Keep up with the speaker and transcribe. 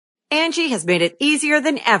Angie has made it easier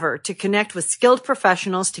than ever to connect with skilled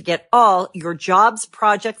professionals to get all your jobs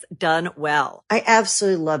projects done well. I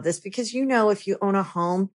absolutely love this because, if you own a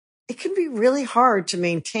home, it can be really hard to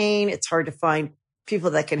maintain. It's hard to find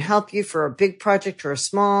people that can help you for a big project or a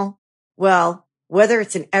small. Well, whether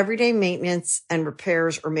it's in everyday maintenance and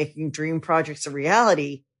repairs or making dream projects a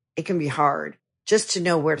reality, it can be hard just to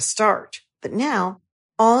know where to start. But now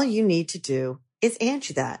all you need to do is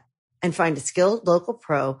Angie that and find a skilled local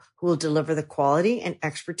pro who will deliver the quality and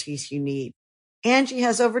expertise you need. Angie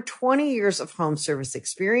has over 20 years of home service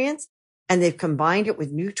experience, and they've combined it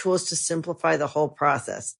with new tools to simplify the whole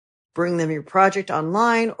process. Bring them your project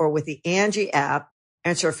online or with the Angie app,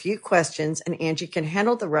 answer a few questions, and Angie can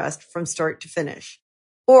handle the rest from start to finish.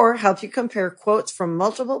 Or help you compare quotes from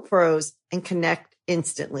multiple pros and connect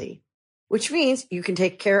instantly, which means you can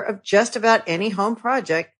take care of just about any home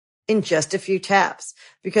project in just a few taps.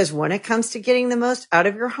 Because when it comes to getting the most out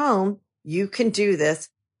of your home, you can do this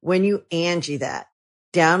when you Angie that.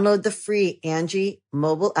 Download the free Angie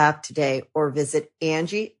mobile app today or visit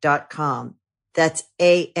Angie.com. That's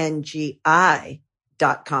ANGI.com.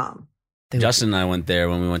 Justin and I went there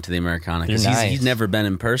when we went to the Americana because he's never been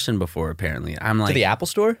in person before. Apparently, I'm like to the Apple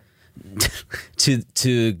Store, to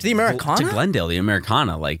the Americana, to Glendale, the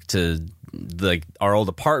Americana, to our old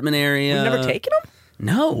apartment area. You've never taken him?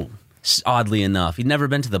 No, oddly enough, he'd never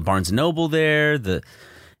been to the Barnes and Noble there.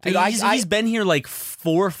 He's been here like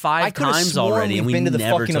 4 or 5 times already, and we've been to the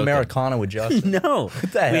never fucking Americana with Justin. No,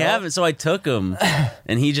 we haven't. So I took him,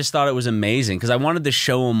 and he just thought it was amazing because I wanted to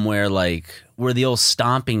show him where the old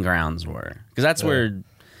stomping grounds were, because that's where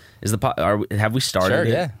is the. Have we started? Sure, it?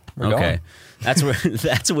 Yeah. We're okay, going.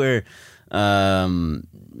 that's where.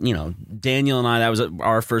 Daniel and I, that was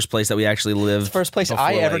our first place that we actually lived. It's the first place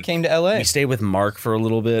I ever came to LA. We stayed with Mark for a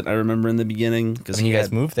little bit, I remember in the beginning. Because you guys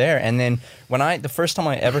moved there. And then the first time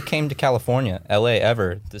I ever came to California, LA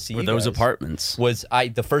ever, to see those apartments. Was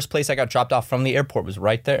the first place I got dropped off from the airport was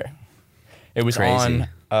right there. It was crazy.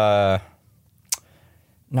 On,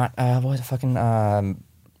 what was the fucking...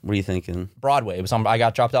 What are you thinking? Broadway. It was on. I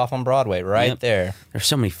got dropped off on Broadway right there. There's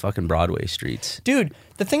so many fucking Broadway streets. Dude,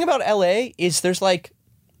 the thing about LA is there's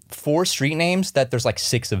 4 street names that there's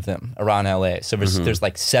 6 of them around LA. So there's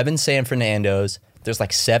 7 San Fernandos. There's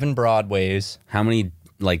 7 Broadways. How many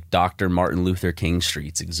Dr. Martin Luther King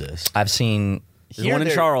streets exist? I've seen... There's one in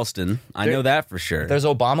Charleston. I know that for sure. There's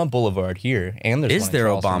Obama Boulevard here, and there's one in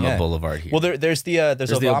Obama Boulevard here? Well, there's the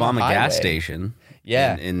Obama Highway. gas station.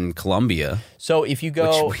 Yeah, in Columbia. So if you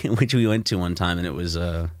go, which we went to one time, and it was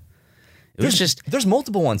there's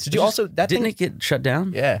multiple ones. Didn't it get shut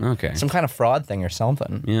down? Yeah. Okay. Some kind of fraud thing or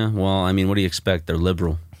something. Yeah. Well, I mean, what do you expect? They're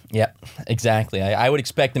liberal. Yeah. Exactly. I would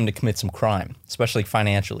expect them to commit some crime, especially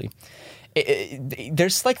financially.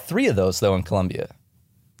 There's 3 of those though in Columbia.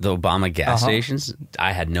 The Obama gas stations?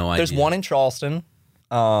 I had no idea. There's one in Charleston.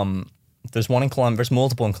 There's one in Columbia. There's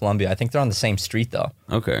multiple in Columbia. I think they're on the same street though.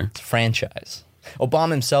 Okay. It's a franchise. Obama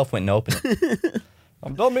himself went and opened it.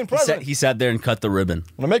 I'm done being president. He sat there and cut the ribbon. I'm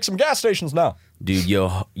gonna make some gas stations now. Dude,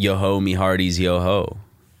 yo-ho, me hearties, yo-ho.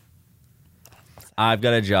 I've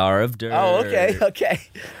got a jar of dirt. Oh, okay.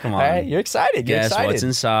 Come on. All right, you're excited. Guess what's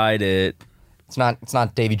inside it? It's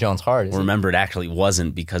not Davy Jones' heart, is it? Remember, it actually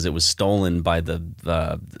wasn't, because it was stolen by the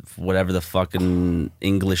whatever the fucking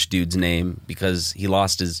English dude's name, because he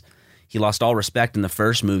lost all respect in the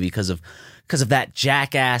first movie because of that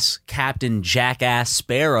jackass Captain Jackass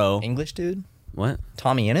Sparrow. English dude? What?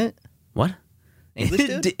 Tommy Innit? What? English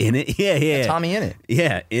dude? In it? Yeah. Tommy Innit.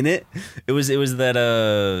 Yeah, in it. It was that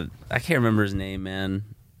I can't remember his name, man.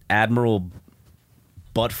 Admiral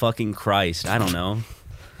Butt fucking Christ. I don't know.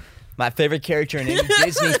 My favorite character in any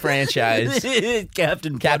Disney franchise.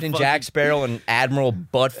 Captain Jack Sparrow and Admiral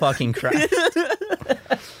Butt fucking Christ.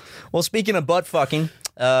 Well, speaking of butt fucking,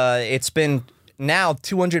 it's been now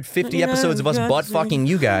 250 episodes of us butt fucking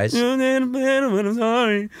you guys. So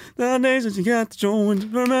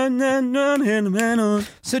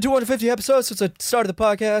 250 episodes since the start of the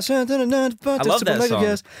podcast. I love that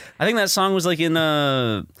song. I think that song was in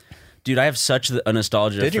dude, I have such a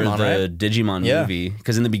nostalgia Digimon, for the right? Digimon movie,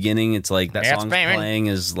 because in the beginning it's that song's playing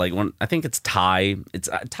is one. I think it's Tai. It's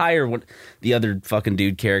Tai or what the other fucking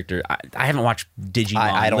dude character. I haven't watched Digimon.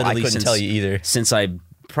 I couldn't tell you either. Since I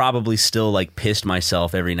probably still pissed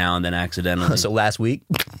myself every now and then accidentally. So last week.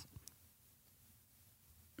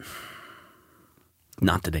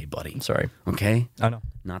 Not today, buddy. I'm sorry. Okay? I know.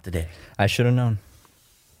 Not today. I should have known.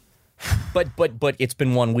 But it's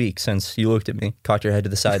been 1 week since you looked at me, cocked your head to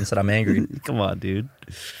the side and said I'm angry. Come on, dude.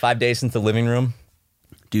 5 days since the living room.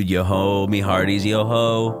 Dude, yo-ho, me hearties,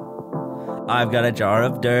 yo-ho. I've got a jar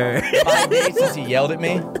of dirt. 5 days since he yelled at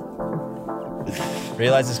me.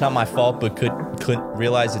 Realize it's not my fault, but couldn't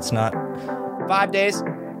realize it's not. 5 days.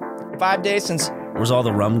 5 days since. Where's all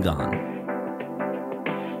the rum gone?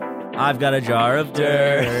 I've got a jar of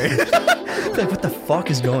dirt. Like, what the fuck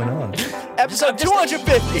is going on? Episode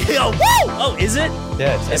 250. Yo, woo! Oh, is it?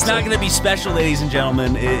 Yeah, It's not going to be special, ladies and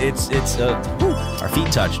gentlemen. It's our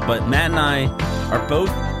feet touched. But Matt and I are both,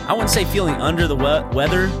 I wouldn't say feeling under the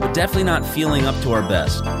weather, but definitely not feeling up to our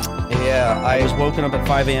best. Yeah, I was woken up at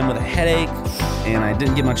 5 a.m. with a headache, and I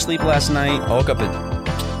didn't get much sleep last night. I woke up at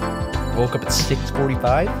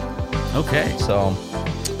 6:45. Okay. So,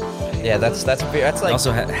 yeah, that's like. I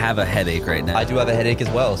also have a headache right now. I do have a headache as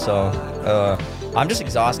well. So, I'm just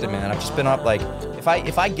exhausted, man. I've just been up like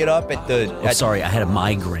if I get up at the. Sorry, I had a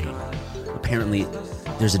migraine. Apparently,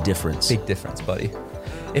 there's a difference. Big difference, buddy.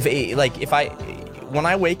 When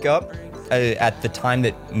I wake up at the time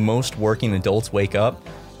that most working adults wake up,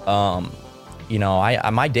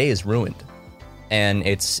 my day is ruined, and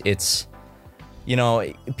it's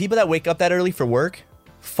people that wake up that early for work,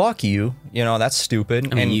 fuck you. That's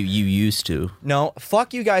stupid. I mean, you used to. No,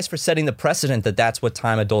 fuck you guys for setting the precedent that that's what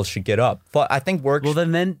time adults should get up. I think work. Well,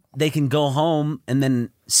 then they can go home and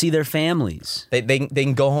then see their families. They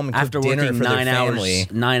can go home and cook after dinner working for their family.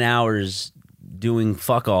 9 hours doing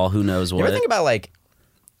fuck all, who knows what. You ever think about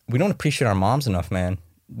we don't appreciate our moms enough, man.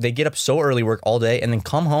 They get up so early, work all day, and then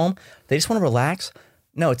come home. They just want to relax.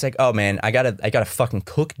 No, it's like, oh man, I gotta fucking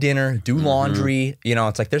cook dinner, do laundry.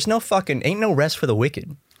 It's like there's ain't no rest for the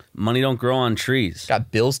wicked. Money don't grow on trees.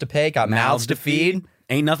 Got bills to pay, got mouths to feed.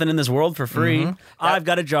 Ain't nothing in this world for free. I've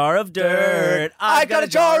got a jar of dirt. I've got a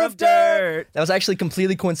jar of dirt. That was actually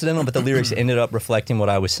completely coincidental, but the lyrics ended up reflecting what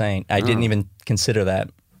I was saying. I didn't even consider that.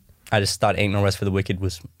 I just thought "Ain't No Rest for the Wicked"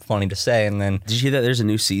 was funny to say, and then did you hear that there's a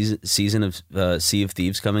new season of Sea of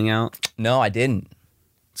Thieves coming out? No, I didn't.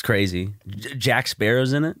 It's crazy. Jack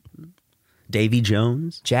Sparrow's in it. Davy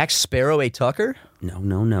Jones. Jack Sparrow A. Tucker?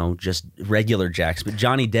 No, just regular Jack. But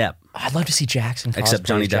Johnny Depp. I'd love to see Jackson. Except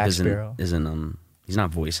Johnny Depp isn't. He's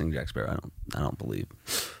not voicing Jack Sparrow. I don't believe.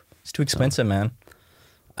 It's too expensive, man.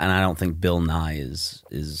 And I don't think Bill Nye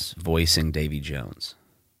is voicing Davy Jones.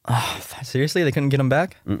 Oh, seriously? They couldn't get him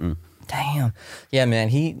back? Mm-mm. Damn. Yeah, man.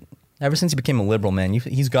 Ever since he became a liberal, man,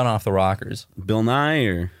 he's gone off the rockers. Bill Nye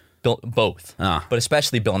or both? But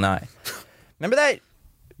especially Bill Nye. Remember that?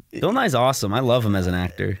 Bill Nye's awesome. I love him as an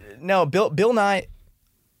actor. No, Bill Nye.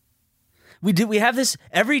 We have this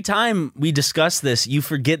every time we discuss this. You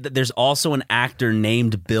forget that there's also an actor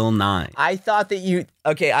named Bill Nye. I thought you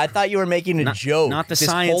were making a joke. Not the this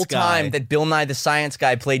science whole guy. time that Bill Nye the science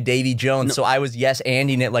guy played Davy Jones. No. So I was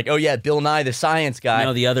yes-anding it like, oh yeah, Bill Nye the science guy.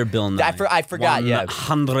 No, the other Bill Nye. I forgot.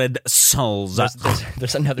 100 souls.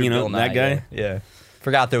 There's another Bill Nye. That guy. Yeah.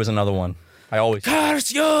 Forgot there was another one. I always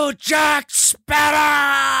curse you, Jack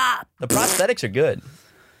Sparrow. The prosthetics are good.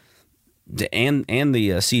 And the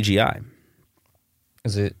CGI.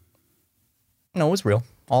 Is it? No, it was real.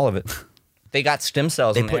 All of it. They got stem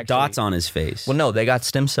cells. They put dots on his face. Well, no, they got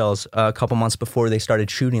stem cells a couple months before they started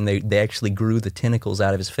shooting. They actually grew the tentacles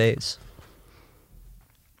out of his face.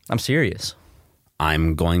 I'm serious.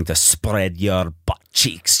 I'm going to spread your butt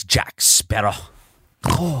cheeks, Jack Sparrow.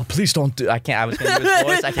 Oh, please don't do. I can't. I was going to do his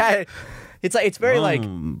voice. I can't. It's very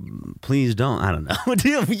please don't. I don't know.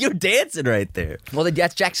 Dude, you're dancing right there. Well,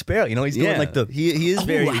 that's Jack Sparrow. He's doing like the. He is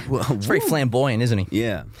very. It's very flamboyant, isn't he?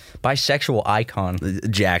 Yeah. Bisexual icon.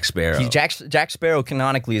 Jack Sparrow. Jack Sparrow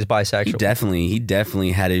canonically is bisexual. He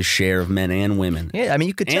definitely had his share of men and women. Yeah, I mean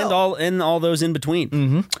you could tell. And all those in between.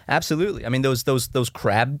 Mm-hmm. Absolutely. I mean those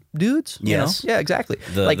crab dudes. Yes. Yeah, exactly.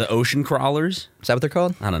 The ocean crawlers. Is that what they're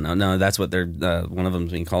called? I don't know. No, that's what they're. One of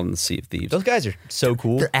them's being called in the Sea of Thieves. Those guys are so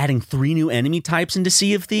cool. They're adding 3 new enemy types into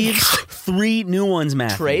Sea of Thieves. 3 new ones,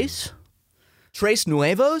 Matthew. Tres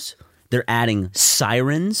Nuevos? They're adding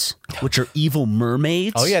sirens, which are evil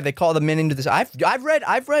mermaids. Oh yeah, they call the men into this. I've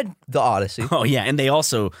read the Odyssey. Oh yeah, and they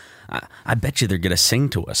also, I bet you they're gonna sing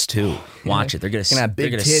to us too. Watch it, they're gonna have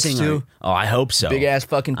big tits sing too. Oh, I hope so. Big ass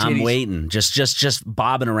fucking titties. I'm waiting, just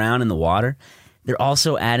bobbing around in the water. They're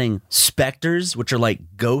also adding specters, which are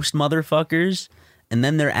like ghost motherfuckers, and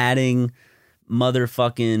then they're adding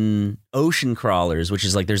motherfucking ocean crawlers, which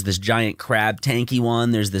is like there's this giant crab tanky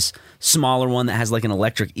one, there's this smaller one that has like an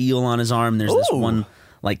electric eel on his arm, there's this one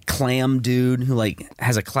like clam dude who like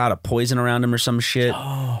has a cloud of poison around him or some shit.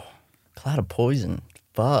 Oh, cloud of poison.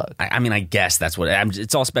 Fuck. I mean, I guess that's what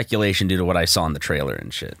it's all speculation due to what I saw in the trailer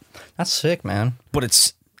and shit. That's sick, man.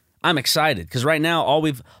 But I'm excited because right now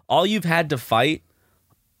all you've had to fight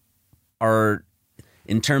are,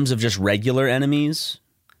 in terms of just regular enemies,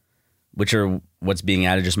 which are what's being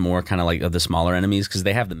added, just more kind of like of the smaller enemies, because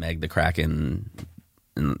they have the Meg, the Kraken,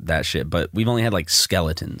 and that shit. But we've only had like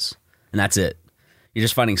skeletons, and that's it. You're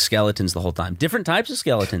just fighting skeletons the whole time. Different types of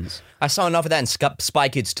skeletons. I saw enough of that in Spy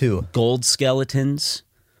Kids 2. Gold skeletons,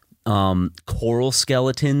 coral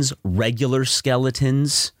skeletons, regular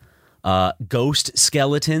skeletons, ghost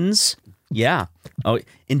skeletons. Yeah. Oh,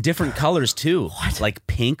 in different colors too. What? Like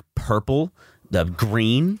pink, purple, the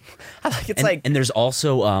green. And there's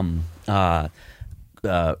also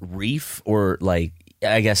reef or like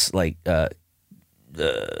I guess like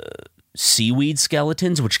seaweed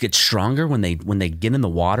skeletons, which get stronger when they get in the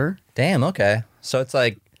water. Damn. Okay. So it's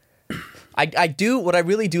like I do what I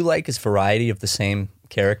really do like is variety of the same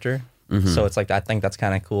character. So it's like I think that's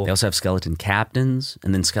kind of cool. They also have skeleton captains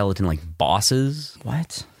and then skeleton like bosses.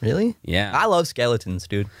 What? Really? Yeah. I love skeletons,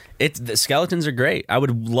 dude. The skeletons are great. I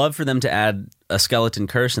would love for them to add a skeleton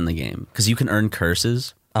curse in the game because you can earn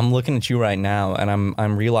curses. I'm looking at you right now, and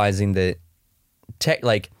I'm realizing that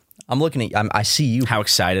I'm looking at I see you. How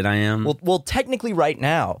excited I am. Well, technically, right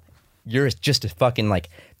now, you're just a fucking like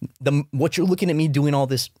what you're looking at me doing all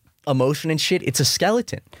this emotion and shit. It's a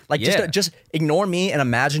skeleton. Like just ignore me and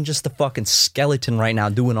imagine just the fucking skeleton right now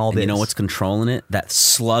doing all this. You know what's controlling it? That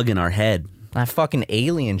slug in our head. That fucking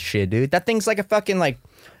alien shit, dude. That thing's like a fucking like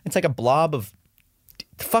it's like a blob of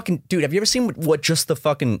fucking dude. Have you ever seen what just the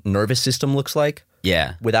fucking nervous system looks like?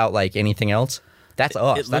 Yeah. Without like anything else. That's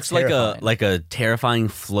us. It looks like a terrifying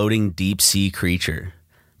floating deep sea creature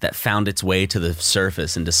that found its way to the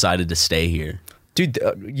surface and decided to stay here. Dude,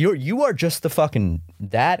 you are just the fucking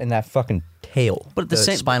that and that fucking tail, but the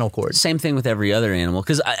same spinal cord. Same thing with every other animal.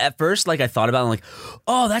 Because at first, like I thought about it, I'm like,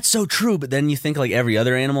 oh, that's so true. But then you think like every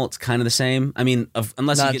other animal, it's kind of the same. I mean,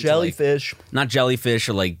 unless not you get jellyfish, not jellyfish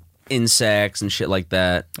or like insects and shit like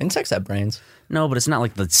that. Insects have brains. No, but it's not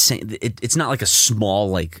like the same. It's not like a small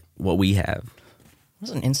like what we have.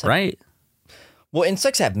 What's an insect? Right. Well,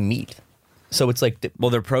 insects have meat. So it's like...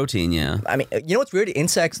 they're protein, yeah. I mean, you know what's weird?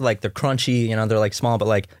 Insects, like, they're crunchy, you know, they're, like, small. But,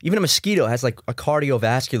 like, even a mosquito has, like, a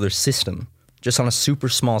cardiovascular system. Just on a super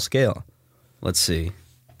small scale. Let's see.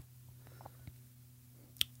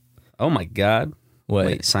 Oh, my God. What?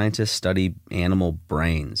 Wait, scientists study animal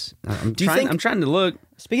brains. I'm Do you think... I'm trying to look.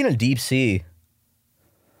 Speaking of deep sea,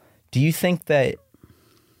 do you think that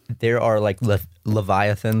there are, like,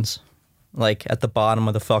 leviathans... like at the bottom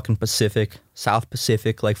of the fucking Pacific, South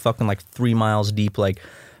Pacific, like fucking like 3 miles deep, like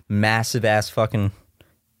massive ass fucking.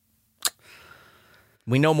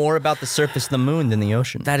 We know more about the surface of the moon than the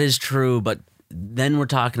ocean. That is true, but then we're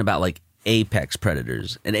talking about like apex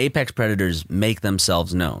predators, and apex predators make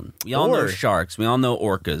themselves known. We all know sharks, we all know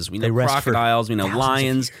orcas, we know crocodiles, we know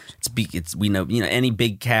lions. We know any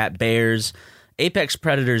big cat, bears. Apex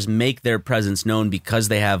predators make their presence known because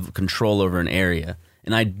they have control over an area.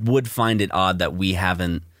 And I would find it odd that we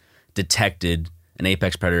haven't detected an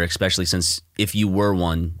apex predator, especially since if you were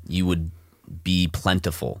one, you would be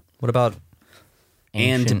plentiful. What about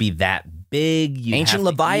and to be that big, you ancient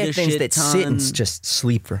leviathans that sit and just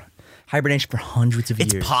sleep for hibernation for hundreds of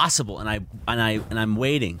years? It's possible, and I'm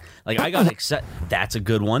waiting. Like I got excited. That's a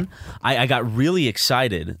good one. I got really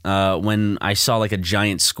excited when I saw like a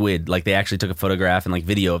giant squid. Like they actually took a photograph and like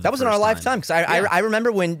video of that was in our lifetime because I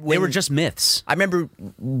remember when they were just myths. I remember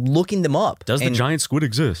looking them up. Does the giant squid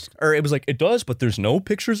exist? Or it was like it does, but there's no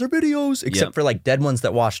pictures or videos except for like dead ones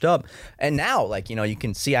that washed up. And now, like you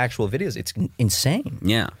can see actual videos. It's insane.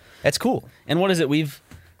 Yeah, that's cool. And what is it?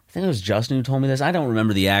 I think it was Justin who told me this. I don't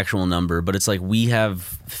remember the actual number, but it's like we have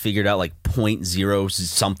figured out like 0.0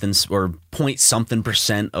 something or point something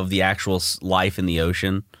 % of the actual life in the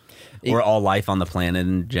ocean, or all life on the planet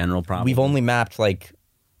in general. Probably we've only mapped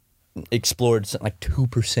explored like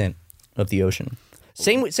 2% of the ocean.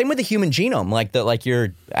 Same with the human genome, like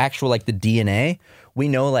your actual like the DNA. We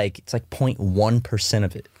know like it's like 0.1%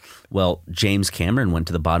 of it. Well, James Cameron went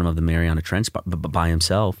to the bottom of the Mariana Trench by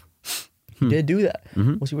himself. He did do that.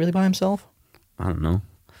 Mm-hmm. Was he really by himself? I don't know.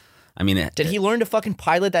 I mean, did he learn to fucking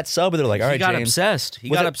pilot that sub? Or they're like, all right, James. He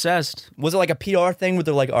got obsessed. Was it like a PR thing where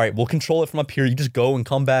they're like, all right, we'll control it from up here. You just go and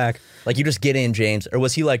come back. Like you just get in, James. Or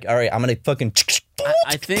was he like, all right, I'm gonna fucking.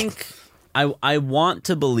 I think I want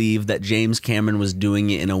to believe that James Cameron was doing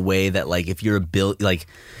it in a way that like if you're like,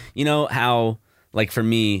 you know how. Like for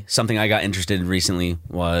me, something I got interested in recently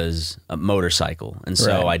was a motorcycle. And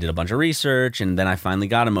so I did a bunch of research and then I finally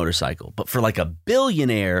got a motorcycle. But for like a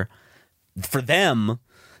billionaire, for them,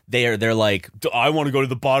 they're like, I want to go to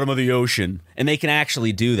the bottom of the ocean, and they can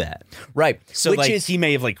actually do that. Right. So Which like is he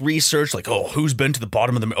may have like researched like, oh, who's been to the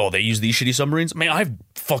bottom of the? Oh, they use these shitty submarines. Man, I have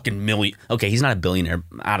fucking million. Okay, he's not a billionaire.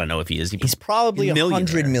 I don't know if he is. he's probably He's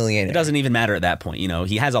 100 million. It doesn't even matter at that point. You know,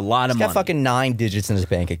 he has a lot of He's money. got fucking 9 digits in his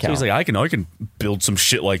bank So account. he's like, I can build some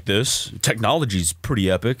shit like this. Technology's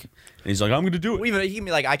pretty epic. And he's like, I'm going to do it. he can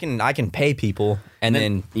be like, I can pay people and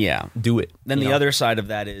then Yeah. do it. Then you the know? other side of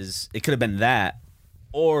that is it could have been that,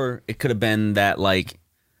 or it could have been that like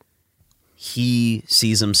he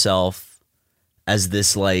sees himself as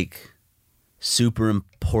this like super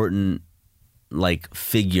important like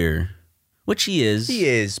figure, which he is. He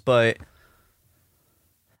is, but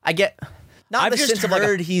I get not I've the just sense of like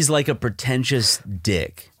heard he's like a pretentious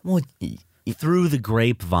dick well, through the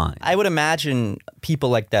grapevine. I would imagine people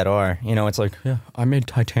like that are. You know, it's like, yeah, I made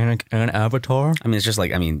Titanic and Avatar. I mean, it's just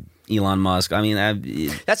like, I mean, Elon Musk. I mean,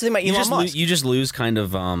 That's the thing about Elon Musk. you just lose kind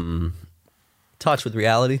of, Touch with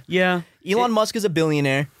reality. yeah. Elon Musk is a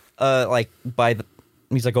billionaire.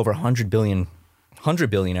 He's like over 100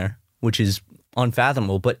 billionaire, which is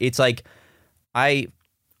unfathomable. But it's like, I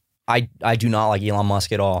do not like Elon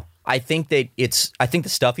Musk at all. I think the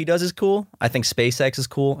stuff he does is cool. I think SpaceX is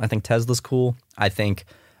cool. I think Tesla's cool. I think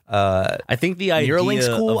I think the idea Neuralink's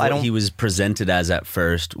cool. of what he was presented as at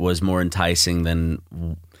first was more enticing than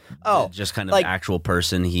just kind of like- actual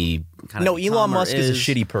person he kind of Elon Musk is a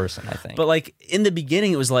shitty person, I think. But like in the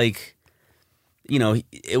beginning, it was like, you know,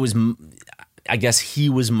 it was, I guess he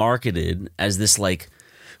was marketed as this like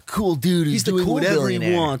cool dude who's He's the doing cool whatever he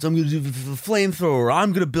billionaire. wants. I'm going to do flamethrower. I'm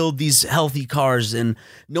going to build these healthy cars, and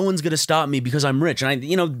no one's going to stop me because I'm rich. And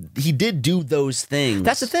he did do those things.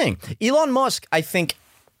 That's the thing. Elon Musk, I think,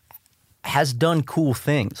 has done cool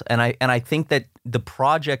things, and I think that the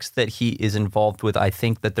projects that he is involved with, I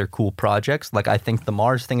think that they're cool projects. Like I think the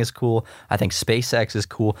Mars thing is cool. I think SpaceX is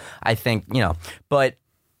cool. I think but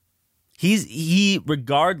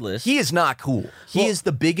regardless. he is not cool. He is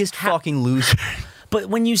the biggest fucking loser. But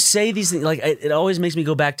when you say these things, like it always makes me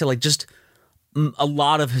go back to like just a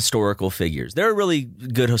lot of historical figures. There are really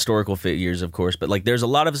good historical figures, of course, but like there's a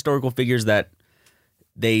lot of historical figures that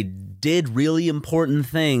they did really important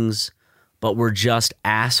things, but were just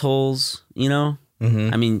assholes. You know,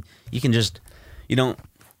 I mean, you can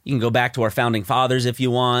go back to our founding fathers if you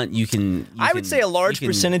want. I would say a large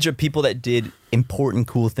percentage of people that did important,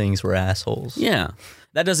 cool things were assholes. Yeah.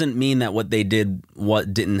 That doesn't mean that what they did,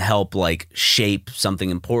 didn't help like shape something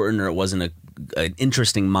important, or it wasn't an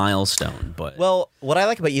interesting milestone. But Well, what I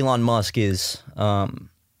like about Elon Musk is how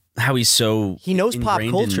he knows pop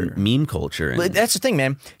ingrained culture. in meme culture. But that's the thing,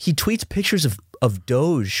 man. He tweets pictures of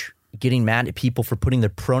Doge getting mad at people for putting their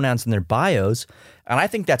pronouns in their bios, and I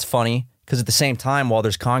think that's funny because at the same time, while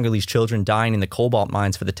there's Congolese children dying in the cobalt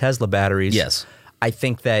mines for the Tesla batteries, Yes. I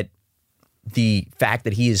think that the fact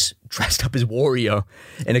that he is dressed up as Wario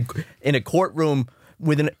in a courtroom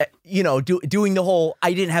with doing the whole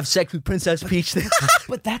 "I didn't have sex with Princess Peach" thing.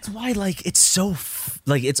 But that's why like it's so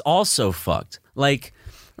it's all so fucked. Like,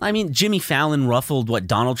 I mean, Jimmy Fallon ruffled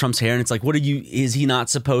Donald Trump's hair, and it's like, is he not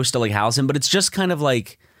supposed to like house him? But it's just kind of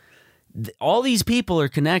like all these people are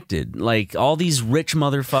connected. Like all these rich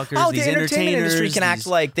motherfuckers, Oh, these the entertainment industry can act these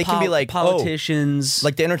like they can be like politicians.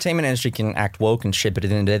 Like the entertainment industry can act woke and shit, but at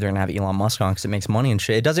the end of the day, they're gonna have Elon Musk on because it makes money and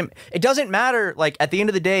shit. It doesn't matter. Like at the end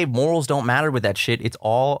of the day, morals don't matter with that shit. It's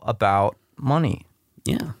all about money.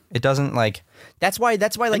 Yeah, It doesn't like. That's why.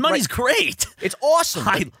 Like and money's great. It's awesome.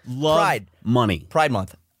 I love Pride. money. Pride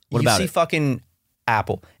Month. What you about see it? fucking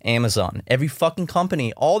Apple, Amazon, every fucking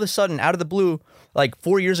company, all of a sudden, out of the blue, like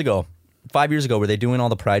 5 years ago, were they doing all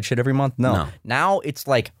the Pride shit every month? No. Now it's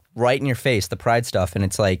like right in your face, the Pride stuff, and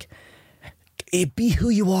it's like, be who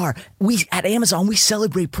you are. We at Amazon, we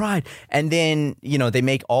celebrate Pride, and then they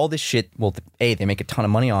make all this shit. Well, they make a ton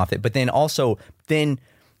of money off it, but then also they're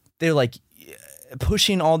like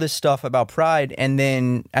pushing all this stuff about Pride, and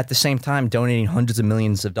then at the same time donating hundreds of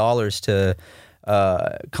millions of dollars to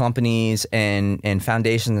companies and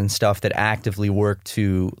foundations and stuff that actively work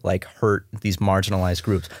to like hurt these marginalized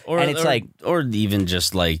groups. Or even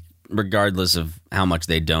just like, regardless of how much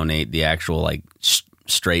they donate, the actual like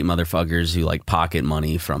straight motherfuckers who like pocket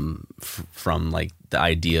money from like the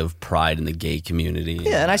idea of pride in the gay community.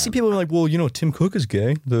 Yeah, and I see people who are like, well, Tim Cook is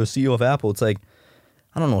gay, the CEO of Apple. It's like,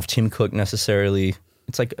 I don't know if Tim Cook necessarily.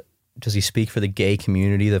 It's like, does he speak for the gay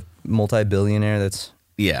community, the multi-billionaire? That's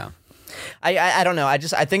yeah. I don't know. I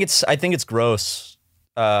think it's gross.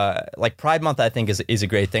 Like Pride Month, I think is a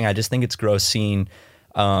great thing. I just think it's gross seeing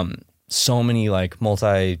so many like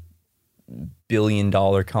multi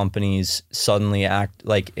billion-dollar companies suddenly act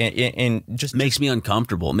like and just makes me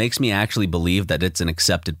uncomfortable. It makes me actually believe that it's an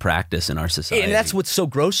accepted practice in our society. And that's what's so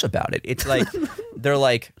gross about it. It's like they're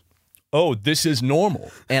like, "Oh, this is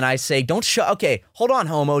normal," and I say, "Don't shove. Okay, hold on,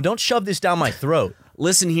 homo. Don't shove this down my throat."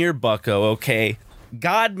 Listen here, Bucko. Okay,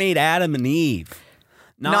 God made Adam and Eve,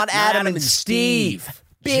 not Adam and Steve.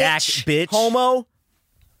 Bitch, Jack, bitch, homo.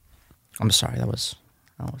 I'm sorry. That was.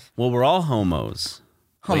 Well, we're all homos.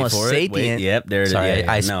 Homo Wait for it. sapien. Wait, yep, there it is. Sorry,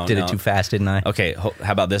 Yeah, I no, did no. it too fast, didn't I? Okay, how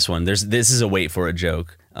about this one? This is a wait for it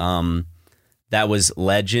joke. That was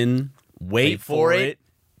legend. Wait for it.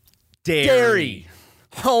 Dairy.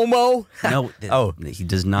 Homo. No. Oh. He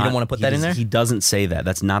does not. You don't wanna put that in there? He doesn't say that.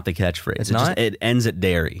 That's not the catchphrase. It's not? It ends at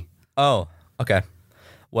dairy. Oh, okay.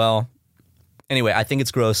 Well, anyway, I think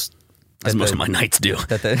it's gross. As most of my nights do.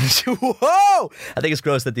 Whoa! I think it's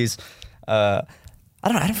gross that these. I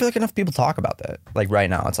don't know. I don't feel like enough people talk about that. Like right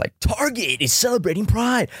now, it's like Target is celebrating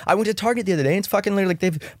Pride. I went to Target the other day, and it's fucking literally like they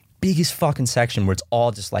have the biggest fucking section where it's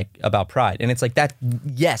all just like about Pride, and it's like that.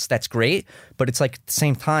 Yes, that's great, but it's like at the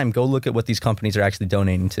same time, go look at what these companies are actually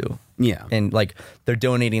donating to. Yeah. And like they're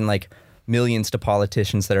donating like millions to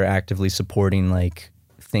politicians that are actively supporting like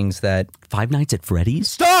things that. Five Nights at Freddy's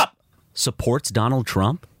Stop. supports Donald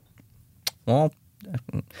Trump. Well,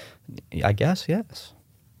 I guess yes.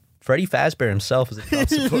 Freddy Fazbear himself is a Trump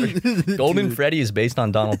supporter. Golden Freddy is based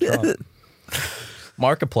on Donald Trump.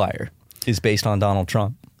 Markiplier is based on Donald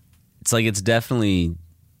Trump. It's like it's definitely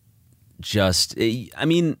just. I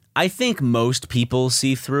mean, I think most people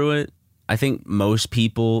see through it. I think most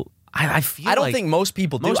people. I feel. I don't like think most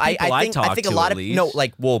people do. most people I think talk a to, lot at of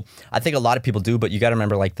least. I think a lot of people do, but you got to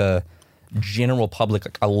remember, like the general public,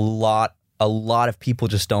 like a lot of people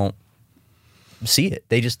just don't see it.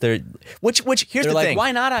 They're which here's They're the like, thing.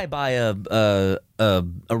 why not I buy a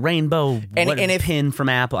rainbow pin from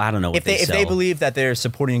Apple? I don't know. What If they sell. believe that they're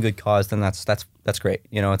supporting a good cause, then that's great.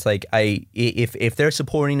 You know, it's like if they're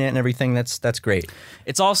supporting it and everything, that's great.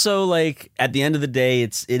 It's also like at the end of the day,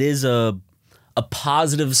 it is a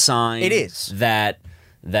positive sign. It is that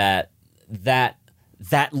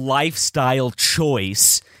lifestyle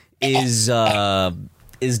choice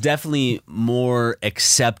is definitely more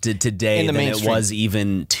accepted today In the than mainstream. it was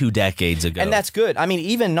even 2 decades ago. And that's good. I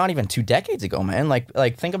mean, not even 2 decades ago, man. Like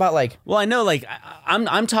think about like. well, I know, like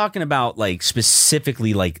I'm talking about like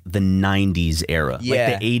specifically like the '90s era,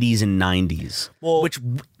 Yeah. like the '80s and '90s. Well- which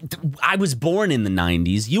I was born in the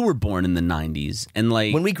 '90s. You were born in the '90s, and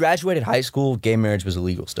like When we graduated high school, gay marriage was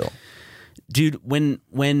illegal still. dude, when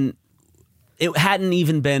it hadn't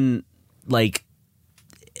even been like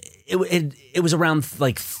it was around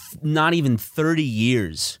like not even 30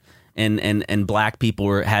 years, and black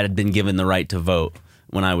people had been given the right to vote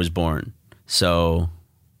when I was born. So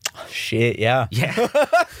Shit, yeah. yeah,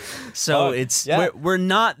 so we're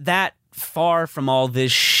not that far from all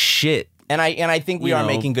this shit. And I think we You are know.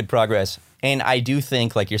 making good progress. And I do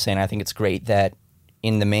think, like you're saying, I think it's great that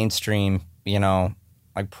in the mainstream, you know,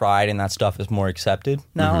 like Pride and that stuff is more accepted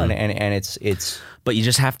now, Mm-hmm. and it's. But you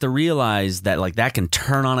just have to realize that like that can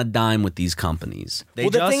turn on a dime with these companies. They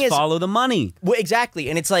Well, the just thing is- follow the money. Well, exactly,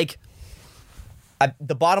 and it's like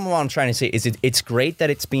the bottom of what I'm trying to say is it's great that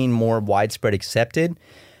it's being more widespread accepted,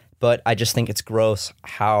 but I just think it's gross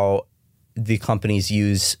how the companies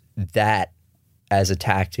use that as a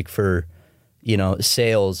tactic for, you know,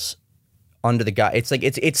 sales under the guy. It's like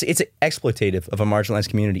it's exploitative of a marginalized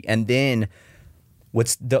community, and then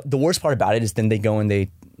what's the worst part about it is then they go and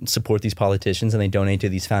they support these politicians and they donate to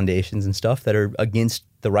these foundations and stuff that are against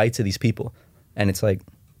the rights of these people, and it's like,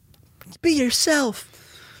 be yourself.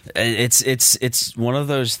 It's one of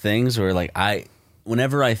those things where like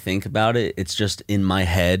whenever I think about it, it's just in my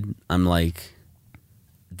head. I'm like,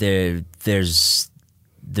 there's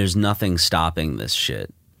nothing stopping this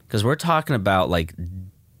shit, because we're talking about like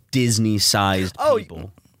Disney-sized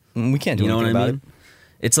people. We can't do You know what anything I about mean?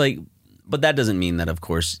 It's like, but that doesn't mean that, of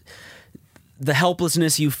course, the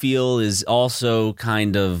helplessness you feel is also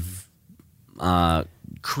kind of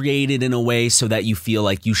created in a way so that you feel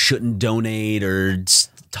like you shouldn't donate or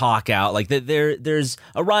talk out. Like there's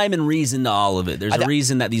a rhyme and reason to all of it. There's a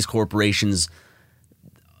reason that these corporations,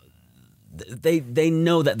 they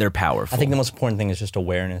know that they're powerful. I think the most important thing is just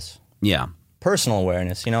awareness. Yeah. Personal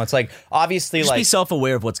awareness. You know, it's like, obviously, Just like, be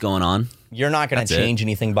self-aware of what's going on. you're not going That's to it. change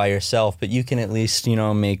anything by yourself, but you can at least, you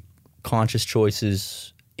know, make conscious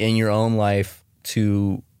choices in your own life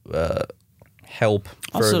to help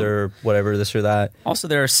Also- further whatever, this or that. Also,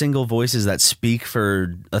 there are single voices that speak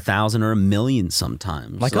for 1,000 or 1,000,000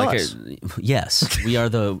 sometimes. Like us. Yes, we are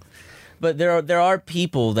the. But there are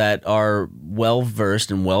people that are well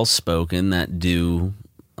versed and well spoken that do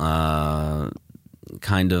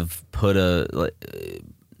kind of put a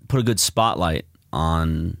good spotlight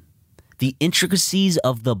on the intricacies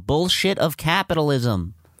of the bullshit of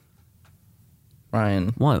capitalism.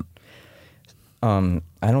 Ryan, What? I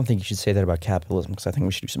don't think you should say that about capitalism because I think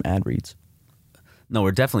we should do some ad reads. No,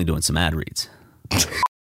 we're definitely doing some ad reads.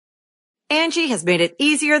 Angie has made it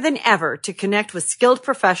easier than ever to connect with skilled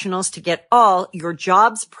professionals to get all your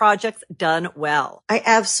jobs projects done well. I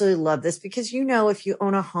absolutely love this because, you know, if you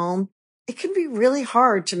own a home, it can be really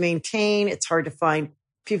hard to maintain. It's hard to find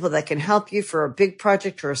people that can help you for a big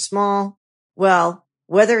project or a small. Well,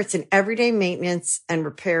 whether it's in everyday maintenance and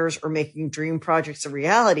repairs or making dream projects a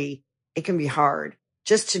reality, it can be hard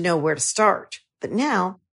just to know where to start. But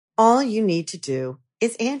now all you need to do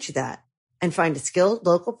is Angie that and find a skilled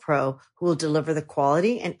local pro who will deliver the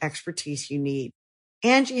quality and expertise you need.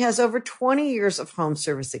 Angie has over 20 years of home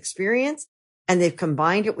service experience, and they've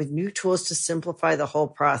combined it with new tools to simplify the whole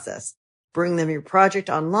process. Bring them your project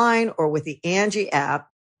online or with the Angie app,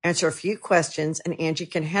 answer a few questions, and Angie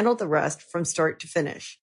can handle the rest from start to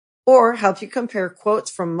finish. Or help you compare quotes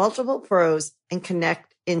from multiple pros and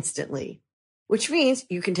connect instantly, which means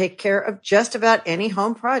you can take care of just about any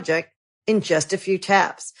home project in just a few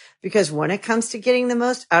taps. Because when it comes to getting the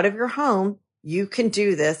most out of your home, you can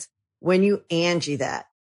do this when you Angie that.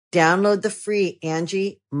 Download the free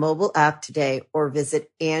Angie mobile app today or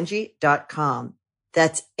visit Angie.com.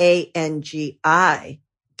 That's ANGI.com.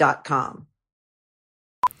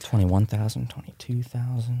 21,000,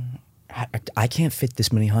 22,000. I can't fit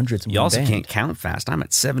this many hundreds in You one also band. can't count fast. I'm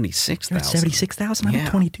at 76,000. You're at 76,000? I'm Yeah. at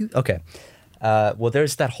 22? Okay. Well,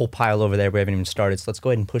 there's that whole pile over there we haven't even started, so let's go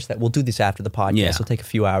ahead and push that. We'll do this after the podcast. Yeah. It'll take a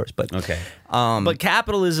few hours, but Okay. But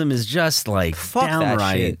capitalism is just like Fuck that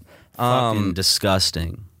downright shit. fucking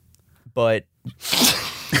disgusting. but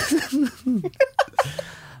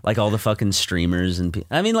Like all the fucking streamers and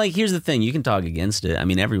I mean, like, here's the thing. You can talk against it. I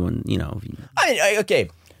mean, everyone, you know. okay,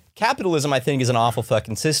 capitalism I think is an awful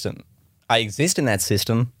fucking system. I exist in that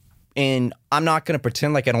system, and I'm not going to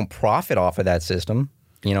pretend like I don't profit off of that system.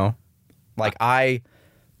 You know, like I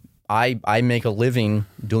make a living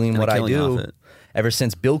doing what I killing off do. it. Ever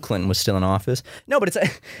since Bill Clinton was still in office. No, but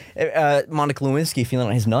it's Monica Lewinsky feeling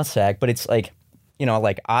on his nutsack. But it's like, you know,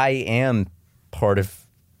 like I am part of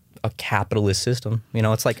a capitalist system. You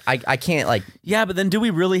know, it's like I can't like. Yeah, but then do we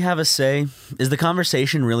really have a say? Is the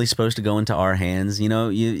conversation really supposed to go into our hands? You know,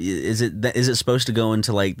 is it supposed to go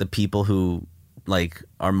into like the people who like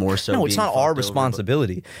are more so? No, it's being not our fucked over?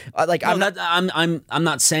 responsibility. Like No, I'm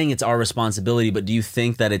not saying it's our responsibility, but do you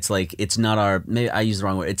think that it's like it's not our? Maybe I used the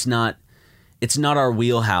wrong word. It's not our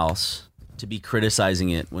wheelhouse to be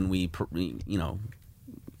criticizing it when we, you know,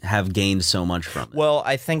 have gained so much from it. Well,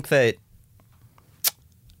 I think that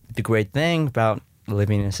the great thing about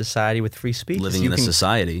living in a society with free speech is Living you in a can-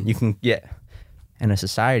 society. You can, yeah. In a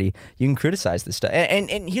society, you can criticize this stuff. And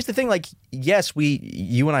here's the thing, like, yes,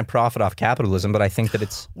 you and I profit off capitalism, but I think that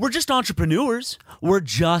it's... We're just entrepreneurs. We're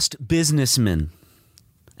just businessmen.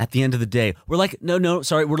 At the end of the day, we're like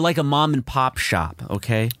we're like a mom and pop shop.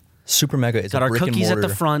 Okay, Super Mega is got a our brick and cookies at mortar.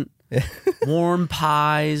 the front, warm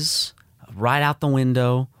pies right out the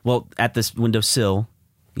window. Well, at this windowsill,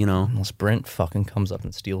 you know. Unless Brent fucking comes up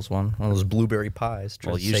and steals one of those blueberry pies.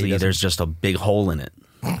 Well, Tries to say he usually doesn't- there's just a big hole in it.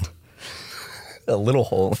 a little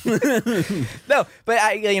hole. No, but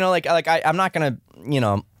I'm not gonna,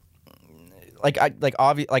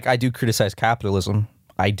 I do criticize capitalism.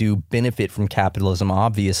 I do benefit from capitalism,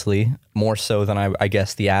 obviously, more so than I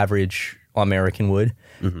guess the average American would.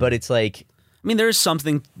 Mm-hmm. But it's like, I mean, there is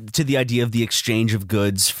something to the idea of the exchange of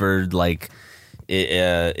goods for like,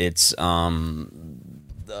 it's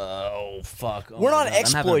oh fuck, oh we're my not God,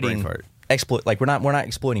 I'm having a brain exploiting fart. we're not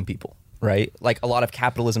exploiting people, right? Like a lot of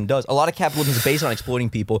capitalism does. A lot of capitalism is based on exploiting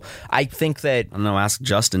people. I think that I don't know. Ask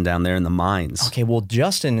Justin down there in the mines. okay, well,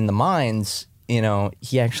 Justin in the mines,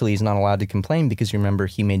 he actually is not allowed to complain because you remember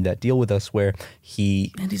he made that deal with us where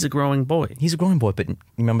And he's a growing boy. he's a growing boy, but you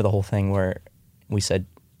remember the whole thing where we said,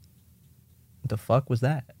 the fuck was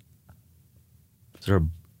that? Is there a-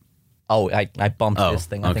 Oh, I bumped Oh, this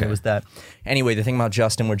thing. I think okay. it was that. Anyway, the thing about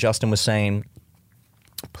Justin, where Justin was saying,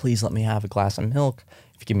 please let me have a glass of milk.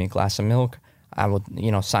 If you give me a glass of milk, I will,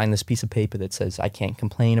 sign this piece of paper that says I can't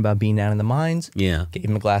complain about being down in the mines. Yeah. Gave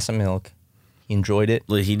him a glass of milk. He enjoyed it.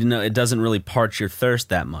 Well, he didn't know. It doesn't really parch your thirst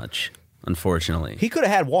that much, unfortunately. He could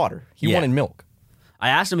have had water. He Yeah. wanted milk. I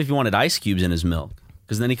asked him if he wanted ice cubes in his milk,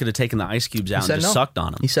 because then he could have taken the ice cubes out He said and just no. sucked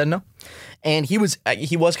on them. He said no. And he was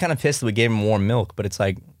kind of pissed that we gave him warm milk, but it's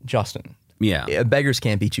like, Justin, Yeah. beggars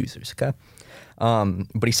can't be choosers, okay?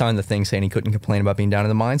 But he signed the thing saying he couldn't complain about being down in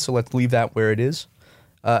the mines, so let's leave that where it is.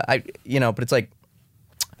 But it's like,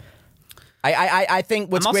 I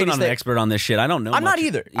think what's I'm also great not is an that expert on this shit. I don't know. I'm not much,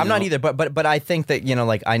 either. you I'm not know? either. But I think that, you know,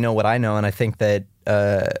 like, I know what I know, and I think that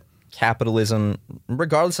capitalism,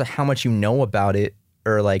 regardless of how much you know about it,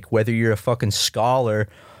 or like whether you're a fucking scholar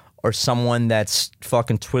or someone that's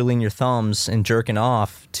fucking twiddling your thumbs and jerking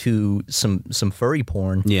off to some furry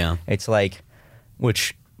porn. Yeah. It's like,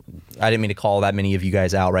 which I didn't mean to call that many of you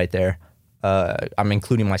guys out right there. I'm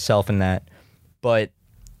including myself in that. But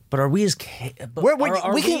are we as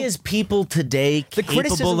we as people today capable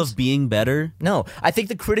criticisms- of being better no, I think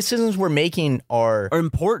the criticisms we're making are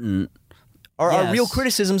important? are real Yes.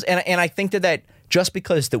 criticisms, and I think that just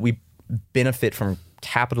because that we benefit from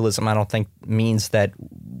capitalism, I don't think means that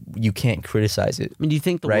you can't criticize it. I mean, do you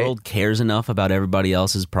think the Right? world cares enough about everybody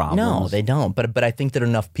else's problems? No, they don't. But I think that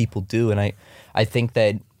enough people do, and I think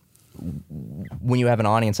that when you have an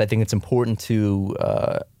audience, I think it's important to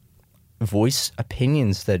voice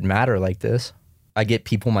opinions that matter like this. I get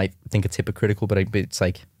people might think it's hypocritical, but it's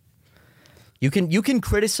like you can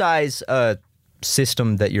criticize a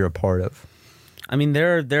system that you're a part of. I mean,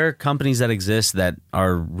 there are companies that exist that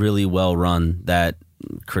are really well run that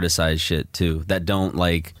criticize shit too. That don't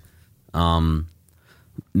like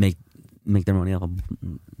make their money off of,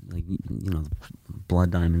 like, you know,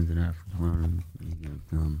 blood diamonds and Africa.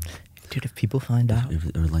 Dude, if people find out,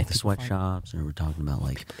 Or like the sweatshops, or we're talking about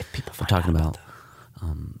like we're talking about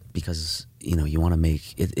because, you know, you want to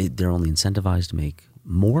make it. They're only incentivized to make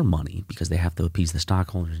more money because they have to appease the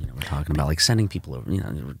stockholders. You know, we're talking about like sending people over. You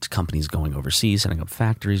know, companies going overseas, setting up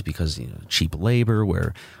factories because, you know, cheap labor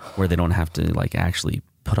where they don't have to like actually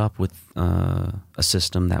put up with a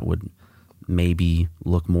system that would maybe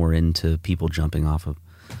look more into people jumping off of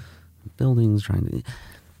buildings, trying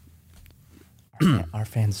to. our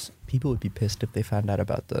fans, people would be pissed if they found out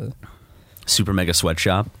about the Super mega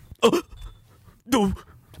sweatshop.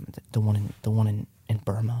 one in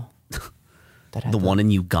Burma. That had The one in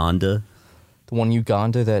Uganda. the one in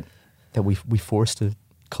Uganda that we forced to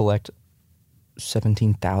collect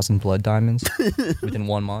 17,000 blood diamonds within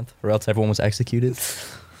 1 month, or else everyone was executed.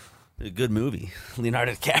 A good movie.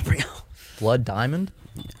 Leonardo DiCaprio. Blood diamond?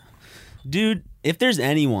 Dude, if there's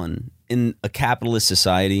anyone in a capitalist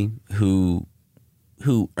society who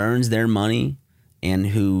earns their money and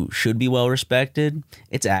who should be well respected,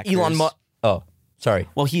 it's actors. Elon Musk. Oh, sorry.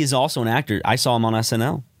 Well, he is also an actor. I saw him on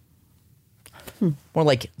SNL. More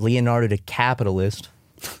like Leonardo the capitalist,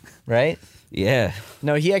 right? Yeah,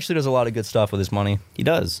 No, he actually does a lot of good stuff with his money. he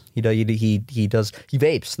does. He does. He does. He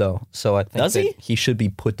vapes though, so I think Does that he? he should be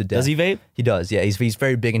put to death. Does he vape? He does. Yeah, he's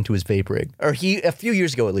very big into his vape rig. Or a few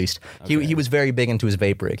years ago at least, he was very big into his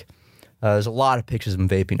vape rig. There's a lot of pictures of him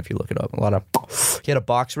vaping if you look it up. He had a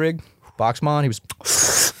box rig, Boxmon. He was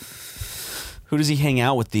Who does he hang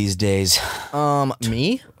out with these days?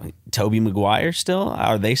 me. Toby Maguire still?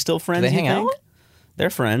 Are they still friends? Do they you hang out? think? They're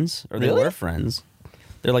friends, or they Really? were friends.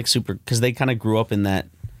 They're like super, because they kind of grew up in that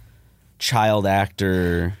child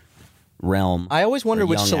actor realm. I always wonder or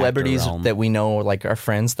which young actor celebrities realm. that we know like are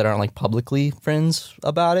friends that aren't like publicly friends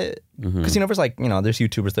about it. Because there's like there's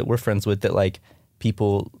YouTubers that we're friends with that like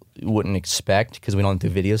people wouldn't expect because we don't do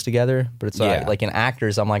videos together. But it's Yeah. like in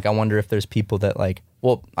actors, I'm like I wonder if there's people that like.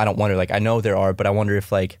 Well, I don't wonder. Like I know there are, but I wonder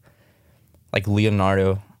if like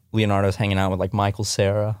Leonardo's hanging out with like Michael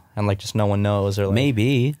Cera and like just no one knows or like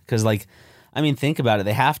Maybe, because like, I mean, think about it.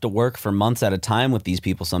 They have to work for months at a time with these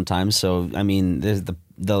people sometimes. So, I mean, there's the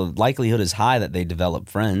likelihood is high that they develop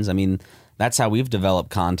friends. I mean, that's how we've developed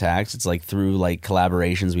contacts. It's like through like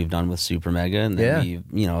collaborations we've done with Super Mega, and then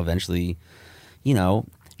we, eventually,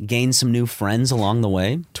 gain some new friends along the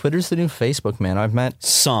way. Twitter's the new Facebook, man. I've met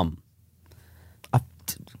Some.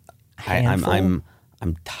 handful.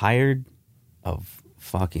 I'm tired of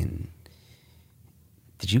fucking.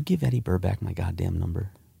 Did you give Eddie Burback my goddamn number?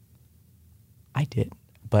 I did,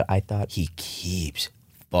 but I thought He keeps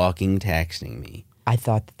fucking texting me.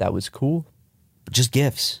 that was cool. Just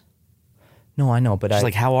gifts. No, I know, but Just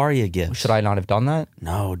like, how are you, gifts? should I not have done that?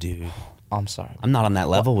 No, dude. I'm sorry. I'm not on that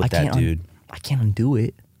level with that, dude. I can't undo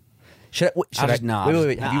it. Should I? just- nah,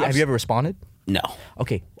 wait. nah, Have you ever responded? No.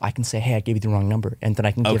 Okay, I can say, hey, I gave you the wrong number, and then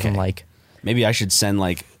I can give him Okay. like Maybe I should send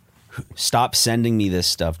like, stop sending me this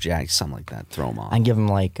stuff, Jack. Something like that. Throw them off. I can give him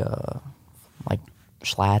like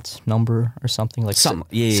Schlatt's number or something like Some-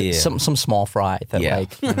 yeah. some small fry that Yeah.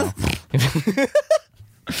 like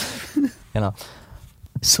you know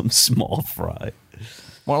Some small fry.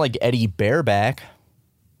 more like Eddie Bareback.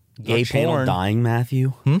 Is Gay our channel porn. dying,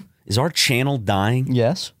 Matthew? Is our channel dying?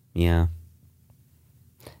 Yes, Yeah.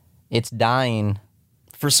 it's dying.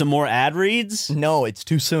 For some more ad reads? No, it's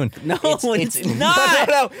too soon. No, it's No, not.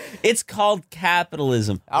 no. It's called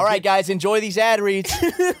capitalism. All right, guys, enjoy these ad reads.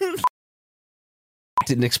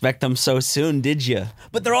 Didn't expect them so soon, did you?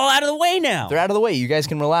 But they're all out of the way now. They're out of the way. You guys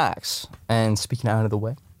can relax. And speaking out of the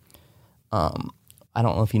way, I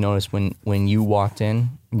don't know if you noticed when you walked in,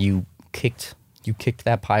 you kicked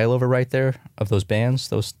that pile over right there of those bands,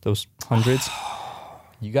 those hundreds.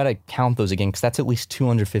 You got to count those again because that's at least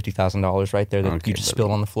 $250,000 right there that you just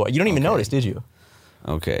spilled on the floor. You don't even notice, did you?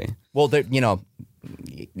 Okay. Well,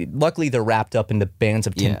 luckily they're wrapped up into bands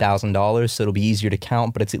of $10,000, so it'll be easier to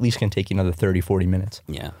count, but it's at least going to take you another 30, 40 minutes.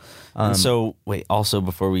 Yeah. And so, wait, also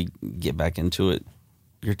before we get back into it,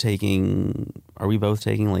 are we both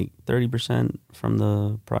taking like 30% from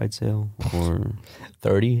the Pride sale or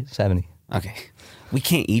 30, 70? Okay. We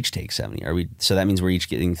can't each take 70. Are we? So that means we're each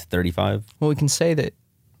getting 35? Well, we can say that.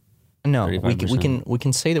 No, we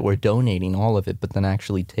can say that we're donating all of it, but then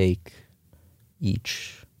actually take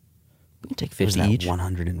each. We can take 50 each.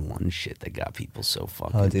 101 shit that got people so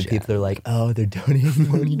fucking. Oh, dude, people are like, oh, they're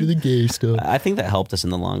donating money to the gay stuff. I think that helped us in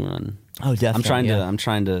the long run. Oh, definitely. I'm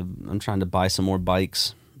trying to buy some more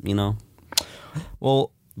bikes. You know.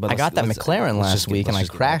 Well, I got that McLaren last week and I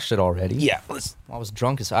crashed it already. Yeah. I was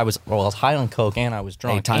drunk as I was high on coke and I was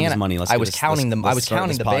drunk. Hey, time is money. I was counting the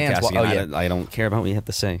bands. I don't care about what you have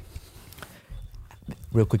to say.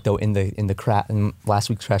 Real quick though, in last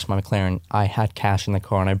week's crash of my McLaren, I had cash in the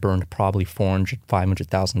car and I burned probably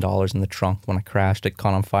 $500,000 in the trunk when I crashed. It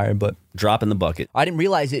caught on fire, but drop in the bucket. I didn't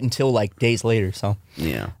realize it until like days later. So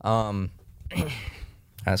yeah. All right,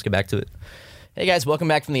 let's get back to it. Hey guys, welcome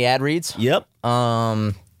back from the ad reads. Yep.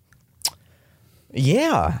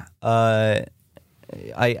 Yeah. I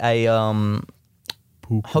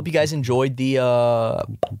hope you guys enjoyed the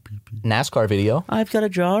NASCAR video. I've got a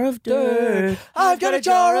jar of dirt. I've got a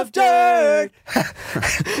jar of dirt.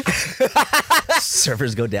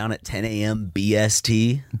 Servers go down at 10 a.m.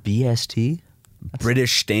 BST. BST?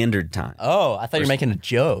 British Standard Time. Oh, I thought you were making a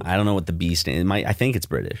joke. I don't know what the B stands. I think it's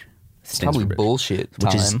British. It's probably bullshit time.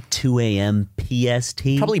 Which is 2 a.m.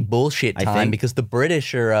 PST. Probably bullshit time because the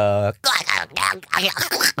British are...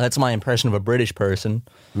 That's my impression of a British person.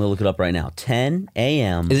 I'm going to look it up right now. 10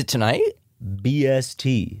 a.m. Is it tonight?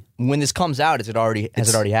 BST. When this comes out, has it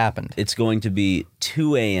already happened? It's going to be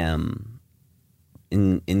 2 a.m.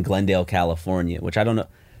 in Glendale, California, which I don't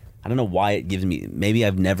know why it gives me... Maybe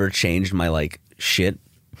I've never changed my like shit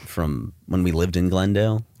from when we lived in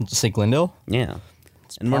Glendale. Just say Glendale? Yeah.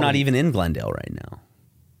 And we're not even in Glendale right now.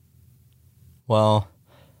 Well,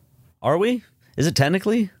 are we? Is it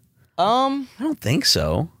technically? I don't think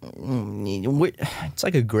so. It's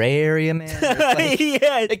like a gray area, man. Like,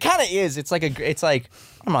 yeah, it kind of is. It's like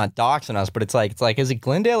I'm not doxing us, but it's like is it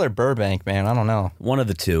Glendale or Burbank, man? I don't know. One of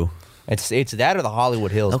the two. It's that or the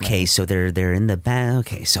Hollywood Hills. Okay, man. So they're in the back.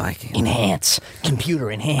 Okay, so I can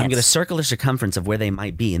computer enhance. I'm gonna circle the circumference of where they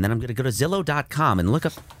might be, and then I'm gonna go to Zillow.com and look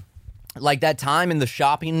up. Like that time in the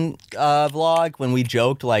shopping vlog when we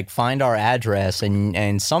joked, like, find our address,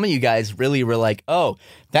 and some of you guys really were like, oh,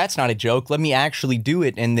 that's not a joke. Let me actually do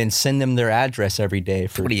it, and then send them their address every day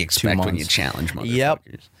for 2 months. What do you expect when you challenge motherfuckers? Yep.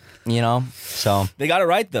 You know, so. They got it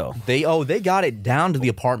right, though. They got it down to the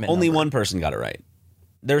apartment Only number. one person got it right.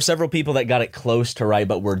 There are several people that got it close to right,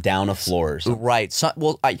 but were down a floor or something. Right. So,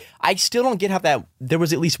 well, I still don't get how that... There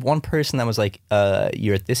was at least one person that was like,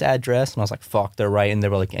 you're at this address. And I was like, fuck, they're right. And they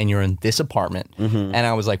were like, and you're in this apartment. Mm-hmm. And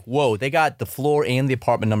I was like, whoa, they got the floor and the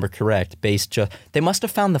apartment number correct. They must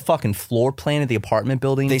have found the fucking floor plan of the apartment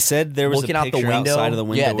building. They said there was looking a out the picture window. outside of the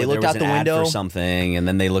window. Yeah, they looked out the window for something, and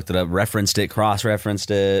then they looked it up, referenced it,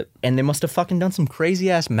 cross-referenced it. And they must have fucking done some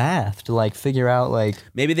crazy-ass math to, like, figure out, like...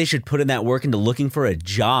 Maybe they should put in that work into looking for a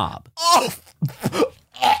job.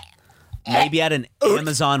 Maybe at an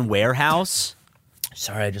Amazon warehouse.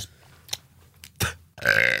 Sorry, I just...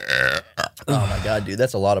 Oh my god, dude,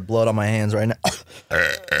 that's a lot of blood on my hands right now.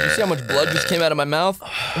 You see how much blood just came out of my mouth?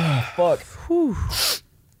 Oh, fuck. Whew.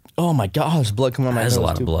 Oh my god, there's blood coming out of my nose. There's a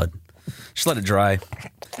lot of blood. Just let it dry.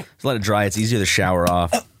 Just let it dry. It's easier to shower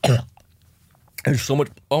off. There's so much...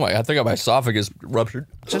 Oh my god, I think my esophagus ruptured.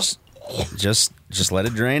 Just let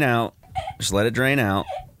it drain out. Just let it drain out.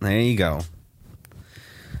 There you go.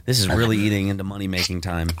 This is really eating into money-making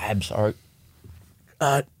time. I'm sorry.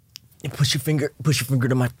 Push your finger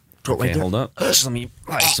to my throat right there. Hold up. Just let me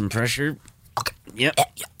apply some pressure. Okay. Yep.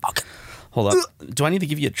 Yeah, okay. Hold up. Do I need to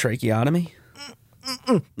give you a tracheotomy?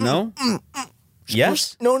 No?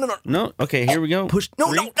 Yes? No. No? Okay, here we go. Push.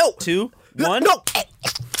 No. 3, 2, 1. No.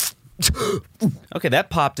 Okay, that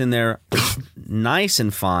popped in there nice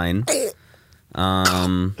and fine.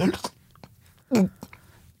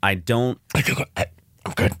 I don't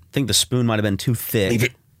think the spoon might have been too thick. Leave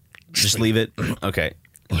it. Just leave it. Okay.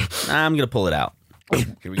 I'm going to pull it out.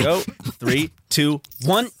 Here we go. 3, 2,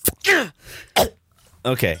 1.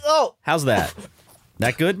 Okay. Oh. How's that?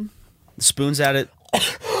 That good? The spoon's at it.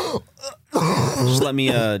 Just let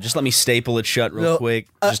me staple it shut real quick.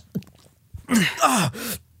 Just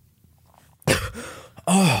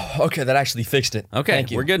Okay, that actually fixed it. okay.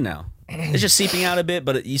 Thank you. We're good now. It's just seeping out a bit,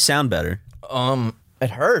 but you sound better. It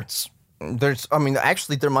hurts.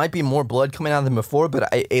 Actually, there might be more blood coming out than before,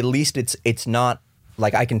 but at least it's not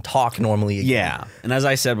like I can talk normally again. Yeah, and as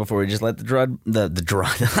I said before, we just let the dry.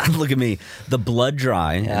 Look at me, the blood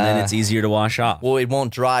dry, and then it's easier to wash off. Well, it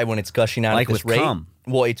won't dry when it's gushing out Like at this with rate. cum.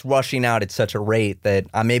 Well, it's rushing out at such a rate that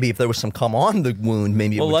maybe if there was some cum on the wound,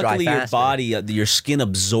 maybe it would dry Luckily, your faster. body, your skin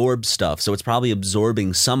absorbs stuff, so it's probably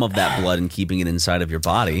absorbing some of that blood and keeping it inside of your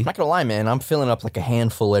body. I'm not gonna lie, man. I'm filling up like a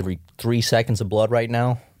handful every 3 seconds of blood right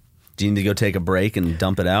now. Do you need to go take a break and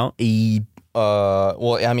dump it out?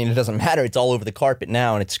 Well, I mean, it doesn't matter. It's all over the carpet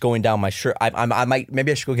now, and it's going down my shirt.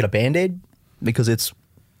 Maybe I should go get a Band-Aid because it's.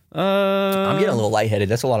 I'm getting a little lightheaded.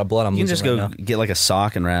 That's a lot of blood I'm You can losing just go right now. get like a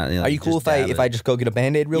sock and wrap. Are you cool if I just go get a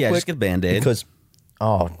Band-Aid real Yeah, quick? just get a Band-Aid. Because,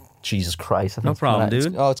 oh, Jesus Christ. I think No it's coming problem, out-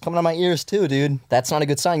 dude. it's coming out of my ears too, dude. That's not a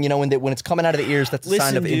good sign. You know, when it's coming out of the ears, that's a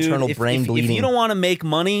sign of dude, internal brain bleeding. If you don't want to make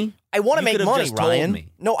money, I want to you make could've money, just told Ryan. me.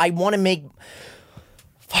 No, I want to make.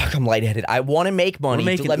 Fuck, I'm lightheaded. I want to make money.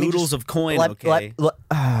 We're making Let me oodles just- of coin, let, okay?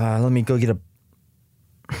 let me go get a.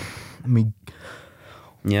 Let me.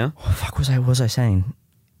 yeah, Fuck, what was I saying?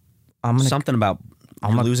 I'm gonna. something about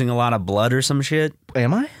you're losing a lot of blood or some shit.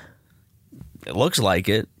 Am I? It looks like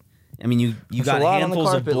it. I mean, you There's got a lot on the handfuls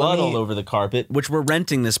of carpet. blood Let me- all over the carpet, which we're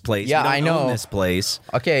renting this place. Yeah, We don't I know. own this place.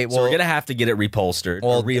 Okay, So well- we're gonna have to get it reupholstered.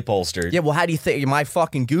 Well, or reupholstered. Yeah. Well, how do you think my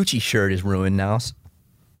fucking Gucci shirt is ruined now?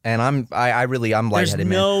 And I'm There's lightheaded,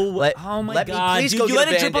 no. man. Oh my let me god! please Dude, go you get let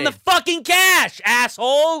a it drip on the Band-Aid. fucking cash,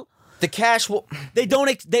 asshole. The cash will. They don't.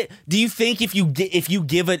 Do you think if you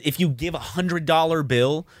give $100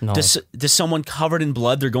 bill No. to someone covered in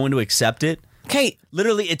blood, they're going to accept it? Okay,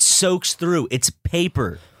 Literally, it soaks through. It's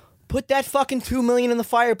paper. put that fucking $2 million in the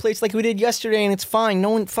fireplace like we did yesterday, and it's fine. No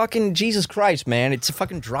one fucking Jesus Christ, man. It's a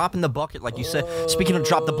fucking drop in the bucket, like you said. Speaking of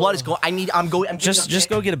drop, the blood is going. I'm Just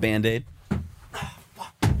go get a Band-Aid.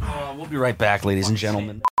 We'll be right back, ladies and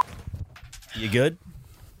gentlemen. You good?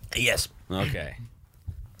 Yes. Okay.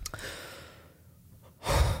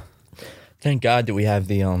 Thank God that we have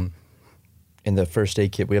the in the first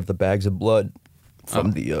aid kit we have the bags of blood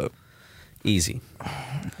from the Easy.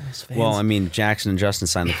 Well, I mean, Jackson and Justin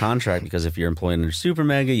signed the contract because if you're employed under Super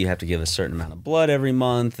Mega, you have to give a certain amount of blood every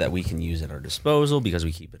month that we can use at our disposal because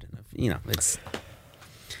we keep it in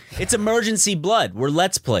it's emergency blood. We're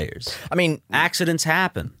Let's Players. I mean, Accidents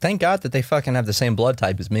happen. thank God that they fucking have the same blood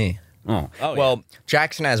type as me. Oh Well,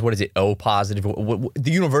 Jackson has what is it? O positive,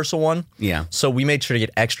 the universal one. Yeah. So we made sure to get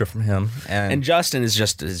extra from him, and Justin is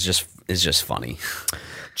just funny.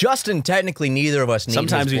 Justin, technically, neither of us need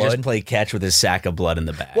Sometimes his we blood. just play catch with his sack of blood in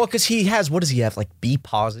the bag. Well, because he has, what does he have? Like B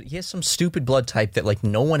positive. He has some stupid blood type that like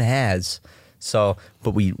no one has. So,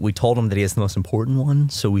 but we told him that he has the most important one.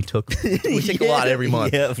 So we take a lot every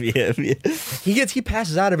month. Yeah. He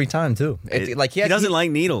passes out every time too. He doesn't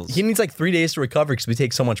like needles. He needs like 3 days to recover because we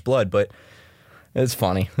take so much blood. But it's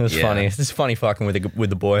funny. It's Yeah. funny. It's funny fucking with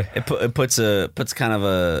the boy. It puts kind of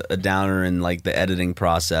a downer in like the editing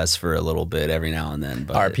process for a little bit every now and then.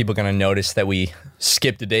 But Are people gonna notice that we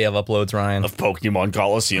skipped a day of uploads, Ryan? Pokemon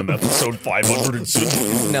Coliseum episode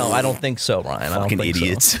 506? No, I don't think so, Ryan. Fucking I don't think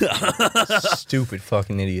idiots. So. Stupid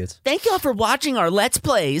fucking idiots. Thank y'all for watching our Let's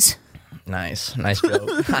Plays. Nice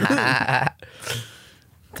joke. They're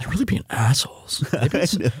really being assholes.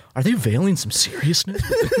 Are they veiling some seriousness?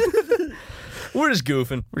 We're just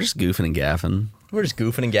goofing. We're just goofing and gaffing. We're just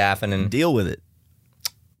goofing and gaffing and Deal with it.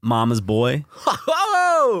 Mama's boy.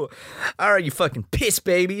 Whoa! All right, you fucking piss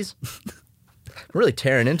babies. We're really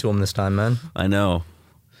tearing into them this time, man. I know.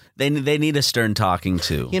 They need a stern talking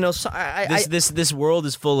to. You know, so This world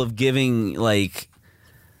is full of giving like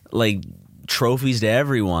trophies to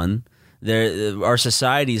everyone. Our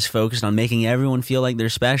society is focused on making everyone feel like they're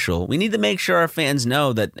special. We need to make sure our fans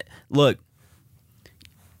know that, look,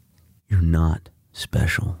 you're not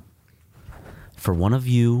special. For one of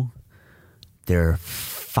you, there are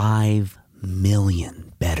 5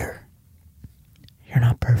 million better. You're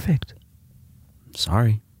not perfect.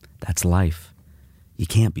 Sorry, that's life. You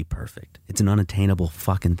can't be perfect. It's an unattainable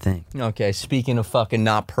fucking thing. Okay, speaking of fucking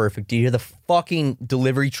not perfect, do you hear the fucking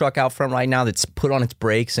delivery truck out front right now that's put on its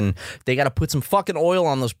brakes and they got to put some fucking oil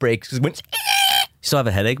on those brakes? 'Cause when You still have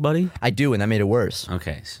a headache, buddy? I do, and that made it worse.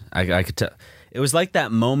 Okay, I could tell. It was like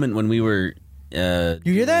that moment when we were. You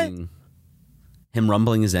hear that? Him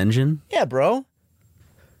rumbling his engine. Yeah, bro.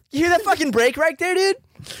 You hear that fucking brake right there, dude?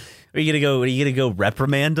 Are you gonna go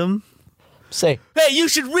reprimand him? Say, hey, you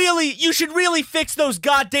should really fix those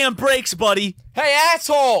goddamn brakes, buddy. hey,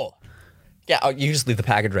 asshole. Yeah, you just leave the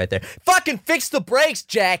package right there. Fucking fix the brakes,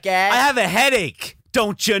 jackass. I have a headache.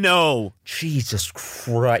 Don't you know? Jesus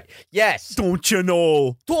Christ. Yes. Don't you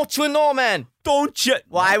know? Don't you know, man? Don't you?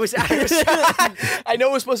 Well, I was I know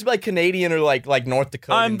it was supposed to be like Canadian or like North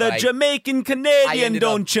Dakota. I'm the Jamaican Canadian, ended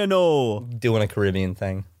don't you know? doing a Caribbean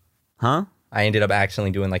thing. Huh? I ended up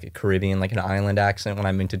accidentally doing like a Caribbean, like an island accent when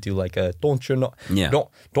I meant to do like a don't you know? Yeah.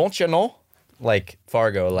 Don't you know? Like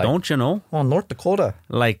Fargo, like Don't you know? oh, North Dakota.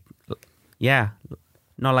 Like, yeah,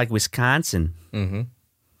 not like Wisconsin.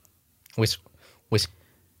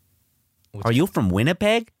 Are you from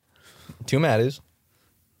Winnipeg? Two Matties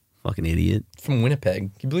Fucking idiot. from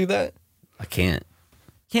Winnipeg. Can you believe that? I can't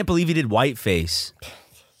believe he did whiteface.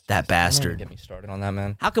 That Don't bastard. get me started on that,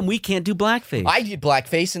 man. How come we can't do blackface? I did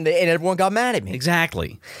blackface and everyone got mad at me.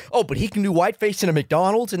 Exactly. Oh, but he can do whiteface in a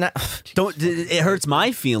McDonald's and that. It hurts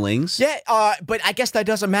my feelings. Yeah, but I guess that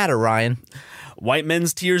doesn't matter, Ryan. White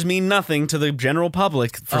men's tears mean nothing to the general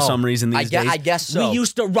public for some reason these days. I guess so. We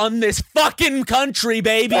used to run this fucking country,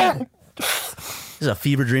 baby. This is a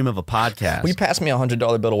fever dream of a podcast. Will you pass me $100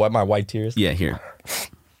 bill to wipe my white tears? Yeah, here.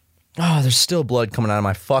 Oh, there's still blood coming out of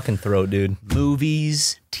my fucking throat, dude.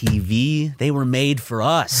 Movies, TV, they were made for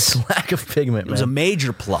us. Lack of pigment, It was a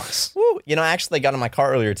major plus. Woo. You know, actually, I got in my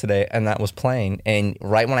car earlier today, and that was playing. And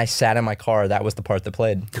right when I sat in my car, that was the part that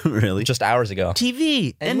played. Really? Just hours ago.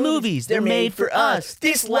 TV and movies, they're made for us.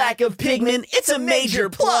 This lack of pigment, it's a major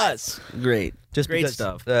plus. Great. Just great because,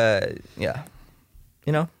 stuff. Yeah.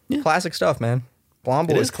 You know, classic stuff, man. Blonde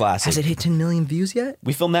Boys. It is classic. Has it hit 10 million views yet?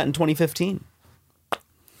 We filmed that in 2015.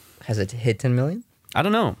 Has it hit 10 million? I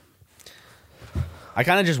don't know. I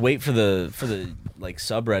kind of just wait for the like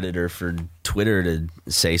subreddit or for Twitter to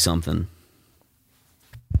say something.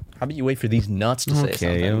 How about you wait for these nuts to say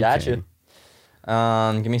something? Okay. Gotcha.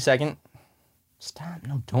 Give me a second. Stop.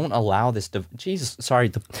 No, don't allow this to... Jesus,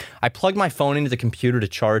 sorry. I plugged my phone into the computer to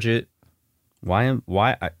charge it. What?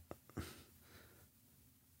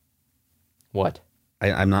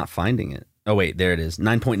 I'm not finding it. Oh, wait, there it is.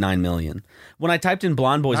 9.9 million. When I typed in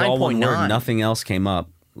Blonde Boys, all one 9.9. word, nothing else came up.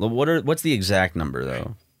 What's the exact number,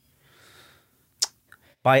 though?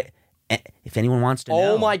 If anyone wants to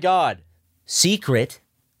know. Oh, my God. Secret.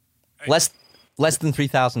 Less than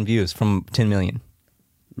 3,000 views from 10 million.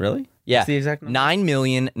 Really? Yeah. What's the exact number?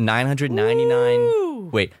 9,999.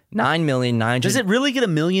 Wait, 9,900. Does it really get a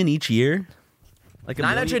million each year? Like a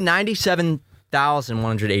million?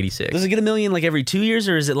 997,186. Does it get a million like every 2 years,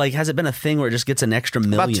 or is it like, has it been a thing where it just gets an extra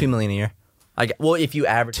million? About 2 million a year. Well, if you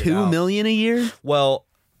average it 2 out. million a year? Well,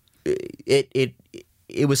 it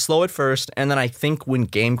was slow at first, and then I think when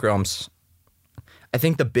Game Grumps, I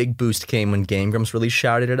think the big boost came when Game Grumps really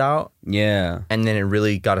shouted it out, Yeah. and then it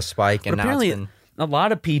really got a spike, and But now it's apparently, been... a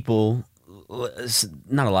lot of people,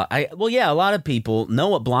 not a lot, a lot of people know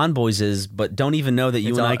what Blonde Boys is, but don't even know that you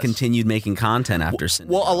It's and I us. continued making content after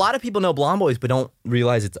Cindy. Well, a lot of people know Blonde Boys, but don't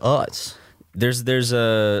realize it's us. I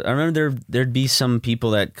remember there'd be some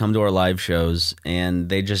people that come to our live shows and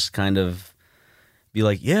they just kind of be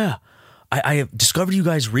like, yeah, I have discovered you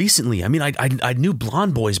guys recently. I mean, I knew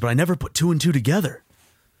Blonde Boys, but I never put two and two together.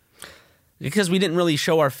 Because we didn't really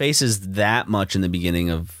show our faces that much in the beginning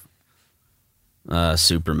of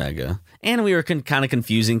Super Mega. And we were kind of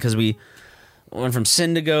confusing because we went from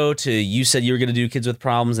Syndigo to you said you were going to do Kids with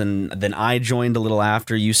Problems, and then I joined a little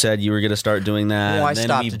after you said you were going to start doing that. Well, I and then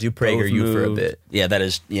stopped we to do both PragerU for a moved. bit. Yeah, that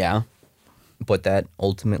is, yeah. But that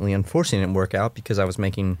ultimately, unfortunately, didn't work out because I was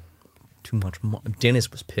making too much more.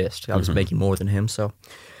 Dennis was pissed. I was making more than him, so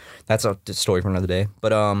that's a story for another day.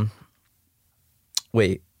 But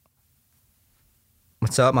wait,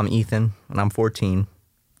 what's up? I'm Ethan, and I'm 14.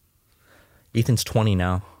 Ethan's 20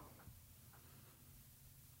 now.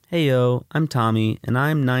 Hey, yo, I'm Tommy, and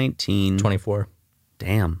I'm 19. 24.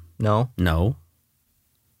 Damn. No. No.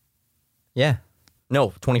 Yeah.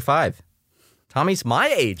 No. 25. Tommy's my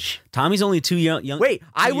age. Tommy's only too young. Wait, 2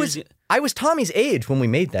 I years- was Tommy's age when we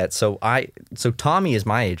made that. So Tommy is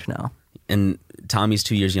my age now. And Tommy's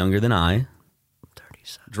 2 years younger than I.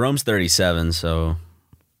 37. Jerome's 37, so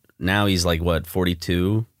now he's like, what,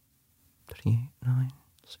 42? 39.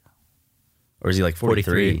 Or is he like 43?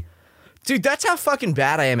 43. Dude, that's how fucking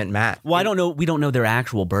bad I am at math. Well, I don't know. We don't know their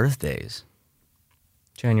actual birthdays.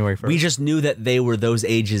 January 1st. We just knew that they were those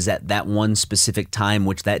ages at that one specific time,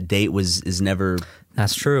 which that date is never.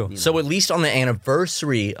 That's true. So at least on the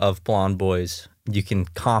anniversary of Blonde Boys, you can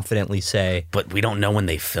confidently say, But we don't know when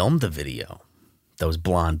they filmed the video. Those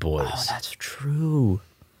Blonde Boys. "Oh, that's true."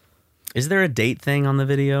 Is there a date thing on the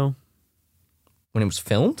video? When it was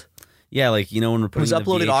filmed? Yeah, like, when we're It putting was the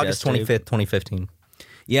uploaded VHS August tape. 25th, 2015.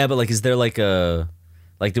 Yeah, but like, is there like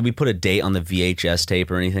did we put a date on the VHS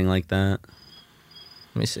tape or anything like that?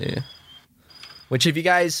 Let me see. Which, if you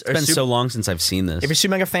guys are It's been so long since I've seen this. if you're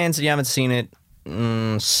Super Mega fans and you haven't seen it,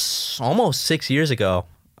 almost 6 years ago,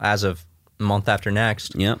 as of month after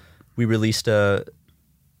next, Yep. we released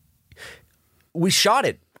we shot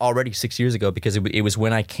it already 6 years ago because it was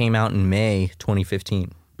when I came out in May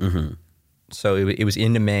 2015. Mm-hmm. So it was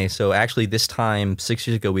into May. So actually, this time 6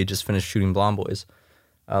 years ago, we had just finished shooting Blonde Boys.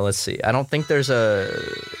 Let's see. I don't think there's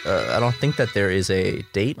I don't think that there is a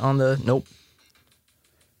date on the. Nope.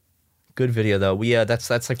 Good video though. That's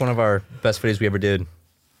like one of our best videos we ever did.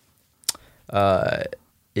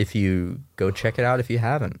 If you go check it out, if you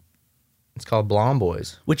haven't, it's called Blonde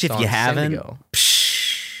Boys. Which, It's if you on haven't, Syndigo.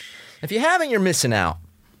 If you haven't, you're missing out.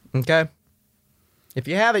 Okay? If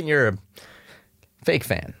you haven't, you're a fake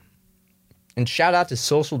fan. And shout out to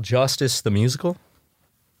Social Justice, the musical.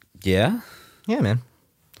 yeah. Yeah, man.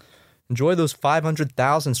 Enjoy those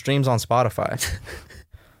 500,000 streams on Spotify.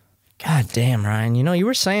 God damn, Ryan. You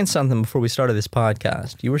were saying something before we started this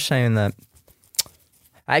podcast. You were saying that.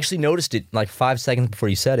 I actually noticed it like 5 seconds before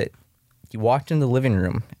you said it. You walked in the living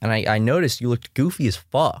room, and I noticed you looked goofy as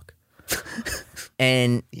fuck.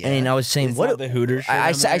 And I was saying, It's what not the Hooters shirt I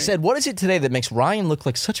I'm wearing? said, what is it today that makes Ryan look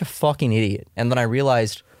like such a fucking idiot? And then I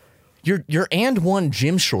realized your and one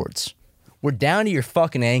gym shorts were down to your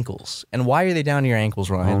fucking ankles. And why are they down to your ankles,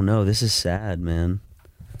 Ryan? Oh no, this is sad, man.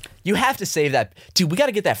 You have to save that, dude. We got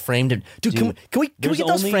to get that framed. Dude, can we There's get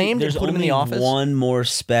those only- framed and there's put them in the only office? One more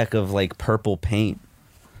speck of like purple paint.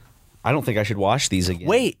 I don't think I should wash these again.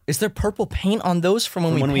 Wait, is there purple paint on those from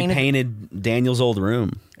when From we when painted? we painted Daniel's old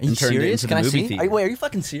room Are you and turned serious? it into Can the I movie see? theater. Wait, are you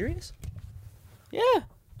fucking serious? Yeah.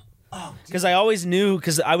 Because I always knew,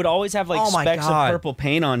 because I would always have like Oh my specks God. of purple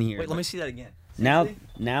paint on here. Wait, let me see that again.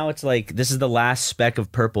 Now it's like this is the last speck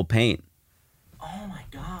of purple paint. Oh my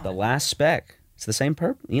god. The last speck. It's the same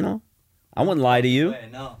purple. I wouldn't lie to you.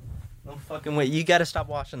 Wait, no fucking way. You got to stop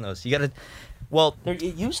washing those. You got to. Well, It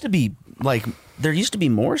used to be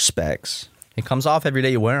more specks. it comes off every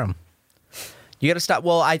day you wear them. You got to stop.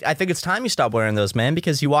 Well, I think it's time you stop wearing those, man,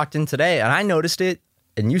 because you walked in today and I noticed it,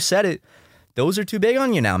 and you said it. Those are too big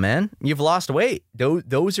on you now, man. You've lost weight.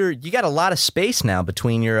 Those are, you got a lot of space now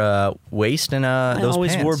between your waist and I those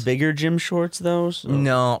always pants. wore bigger gym shorts, though. So.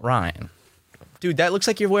 No, Ryan. Dude, that looks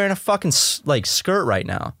like you're wearing a fucking like skirt right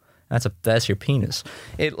now. That's your penis.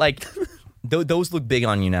 It like those look big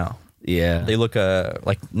on you now. Yeah. They look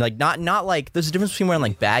like not like there's a difference between wearing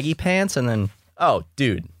like baggy pants and then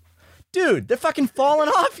dude, they're fucking falling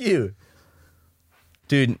off you.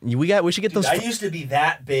 Dude, we should get those. used to be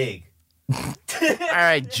that big. All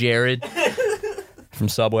right, Jared from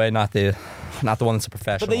Subway, not the one that's a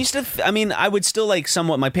professional. But they used to. I would still like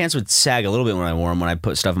somewhat. My pants would sag a little bit when I wore them when I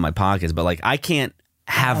put stuff in my pockets. But like, I can't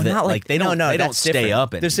have that. Not Like they don't. They don't that's stay different.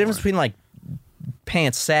 up. There's a difference between like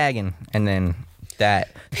pants sagging and then that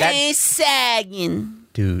sagging.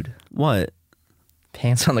 dude. What?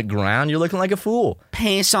 Pants on the ground, you're looking like a fool.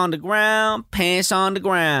 Pants on the ground. Pants on the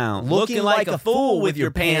ground. Looking like a fool with your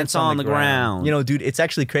pants on the ground. Dude, it's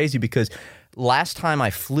actually crazy because last time I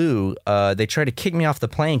flew, they tried to kick me off the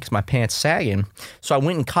plane because my pants sagging. So I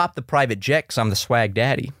went and copped the private jet because I'm the swag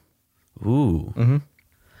daddy. Ooh. Mm-hmm.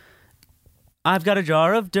 I've got a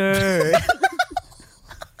jar of dirt.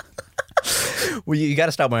 Well, you got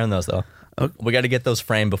to stop wearing those though. Okay. We got to get those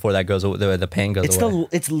framed before that goes. The paint goes away.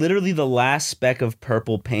 It's literally the last speck of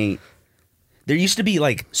purple paint. There used to be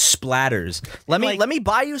like splatters. Let me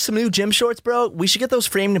buy you some new gym shorts, bro. We should get those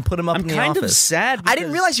framed and put them up I'm in the kind of office. sad I didn't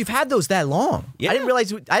because- realize you've had those that long. Yeah. I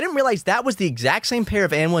didn't realize that was the exact same pair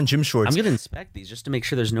of N1 gym shorts. I'm gonna inspect these just to make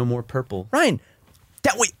sure there's no more purple. Ryan,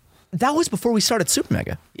 that was before we started Super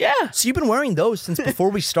Mega. Yeah. So you've been wearing those since before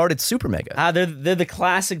we started Super Mega. They're the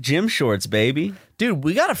classic gym shorts, baby. Dude,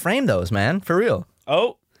 we gotta frame those, man. For real.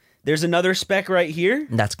 Oh, there's another speck right here.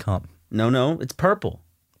 That's cum. No, it's purple.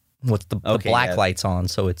 With the Okay, black yeah. lights on,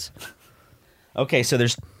 so it's. Okay, so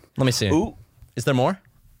there's Let me see. ooh, Is there more?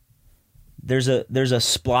 there's a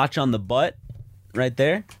splotch on the butt right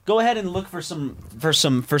there. Go ahead and look for some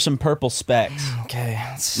purple specks. Okay.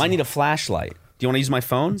 Might need a flashlight. Do you want to use my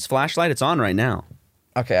phone's flashlight? It's on right now.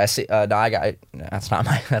 Okay, I see. No, I got it. That's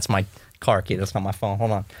my car key. That's not my phone.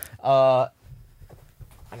 Hold on.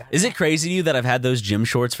 Is it crazy to you that I've had those gym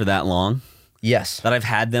shorts for that long? Yes. That I've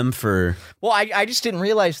had them for. Well, I just didn't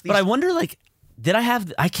realize these. But I wonder, like, did I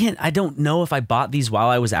have? I don't know if I bought these while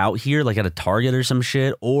I was out here, like at a Target or some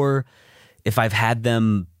shit, or if I've had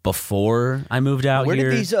them before I moved out Where here.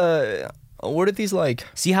 did these? What are these like?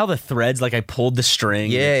 See how the threads, like I pulled the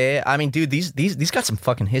string? Yeah. I mean, dude, these got some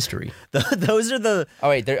fucking history. Those are the... Oh,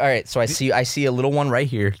 wait. All right. So I see a little one right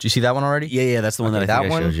here. Do you see that one already? Yeah, that's the one that I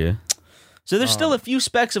think I showed you. So there's still a few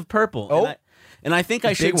specks of purple. Oh. And I think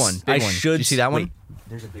I should... Big one. Should... Do you see that one? Wait,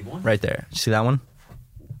 there's a big one? Right there. You see that one?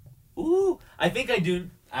 Ooh, I think I do.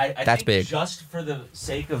 I That's think big. Just for the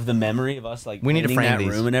sake of the memory of us, like, we need to frame that these.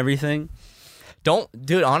 room and everything.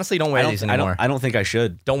 Dude, honestly, don't wear these anymore. I don't think I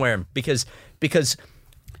should. Don't wear them because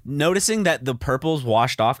Noticing that the purple's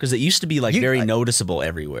washed off, because it used to be like very noticeable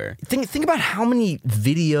everywhere. think about how many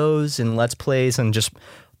videos and Let's Plays and just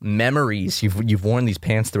memories you've worn these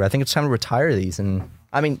pants through. I think it's time to retire these. And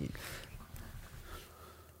I mean,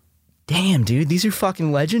 damn, dude, these are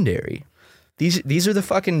fucking legendary. These are the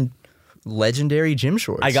fucking legendary gym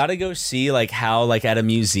shorts. I gotta go see like how like at a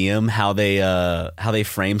museum how they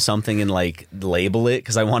frame something and like label it,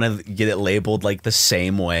 because I want to get it labeled like the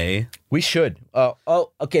same way. We should.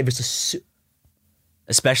 Okay. There's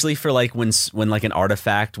Especially for like when like an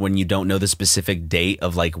artifact, when you don't know the specific date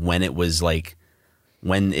of like when it was like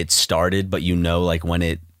when it started, but you know like when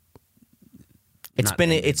it's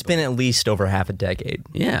been at least over half a decade.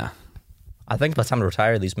 Yeah. I think it's time to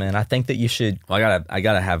retire these, man. I think that you should. Well, I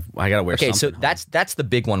gotta wear. Okay, so something. that's the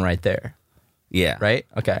big one right there, Yeah. right?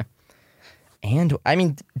 Okay. And I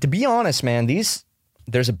mean, to be honest, man, there's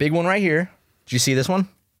a big one right here. Did you see this one?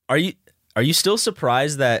 Are you still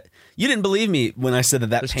surprised that you didn't believe me when I said that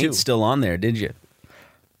There's paint's two. still on there? Did you?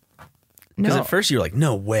 Because No. at first you were like,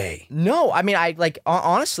 no way. No, I mean, I like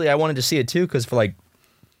honestly, I wanted to see it too because for like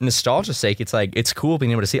nostalgia's sake, it's like it's cool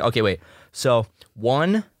being able to see. Okay, wait. So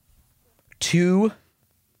 1, 2,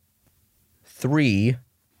 3.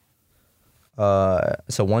 So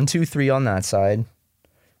 1, 2, 3 on that side.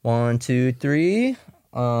 1, 2, 3.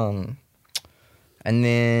 And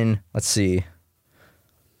then let's see.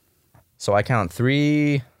 So I count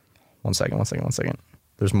 3. One second.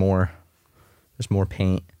 There's more. There's more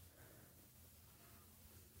paint.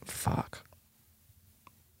 Fuck.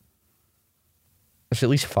 There's at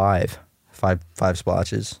least 5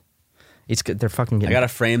 splotches. It's good. They're fucking I getting. gotta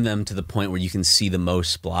frame them to the point where you can see the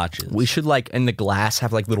most splotches. We should like in the glass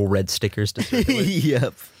have like little red stickers to circulate.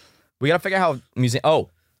 Yep. We gotta figure out how museum. Oh,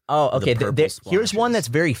 okay. purple Here's one splotches. that's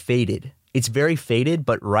very faded. It's very faded,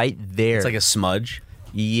 but right there. It's like a smudge.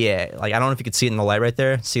 Yeah, like I don't know if you could see it in the light right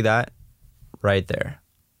there. See that? Right there.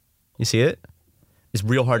 You see it? It's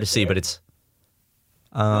real hard to see, but it's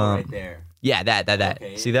right there. yeah, that.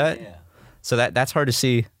 Okay, See that? yeah. So that's hard to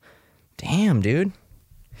see. Damn, dude.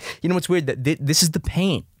 You know what's weird? That this is the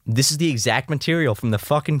paint. This is the exact material from the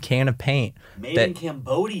fucking can of paint. Made that- in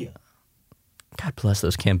Cambodia. God bless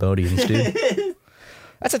those Cambodians, dude.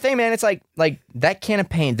 That's the thing, man. It's like that can of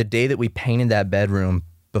paint, the day that we painted that bedroom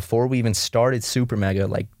before we even started Super Mega,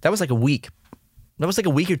 like that was like a week. That was like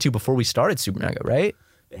a week or two before we started Super Mega, right?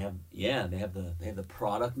 They have the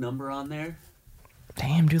product number on there,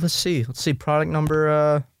 Damn, dude. Let's see product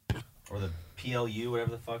number or the PLU,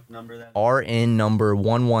 whatever the fuck number that. RN number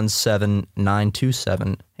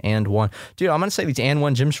 117927 and 1. Dude, I'm gonna say these and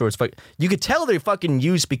 1 gym shorts, but you could tell they're fucking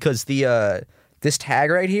used because the this tag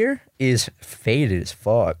right here is faded as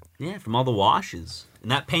fuck. Yeah, from all the washes, and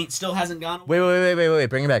that paint still hasn't gone away. Wait.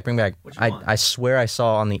 Bring it back. Which one? I swear I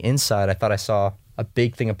saw on the inside, I thought I saw a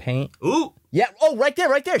big thing of paint. Ooh, Yeah. Oh, right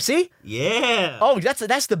there. See? yeah. Oh,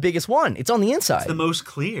 that's the biggest one. It's on the inside. It's the most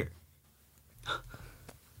clear.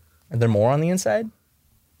 Are there more on the inside?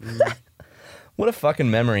 What a fucking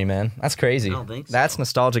memory, man. That's crazy. I don't think so. That's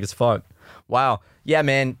nostalgic as fuck. Wow. Yeah,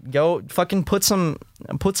 man. Go fucking put some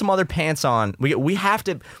other pants on. We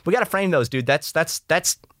gotta frame those, dude. That's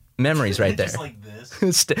memories right there. Just like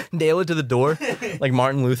this. Nail it to the door like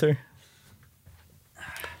Martin Luther.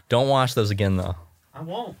 Don't wash those again though. I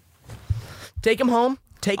won't. Take them home.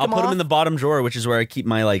 I'll put them in the bottom drawer, which is where I keep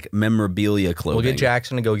my like memorabilia clothing. We'll get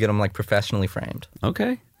Jackson to go get them like professionally framed.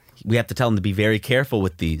 Okay. We have to tell him to be very careful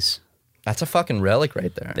with these. That's a fucking relic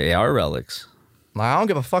right there. They are relics. I don't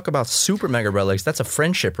give a fuck about super mega relics. That's a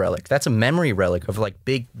friendship relic. That's a memory relic of like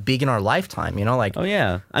big in our lifetime. You know, like Oh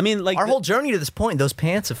yeah. I mean, like our whole journey to this point. Those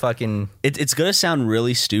pants have fucking. It's gonna sound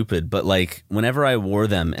really stupid, but like whenever I wore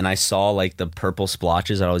them and I saw like the purple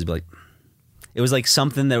splotches, I'd always be like, it was like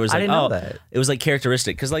something that was I like, didn't know that. It was like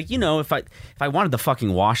characteristic because like, you know, if I wanted to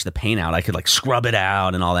fucking wash the paint out, I could like scrub it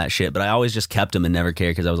out and all that shit. But I always just kept them and never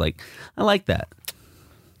cared because I was like, I like that.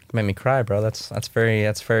 Made me cry, bro. That's very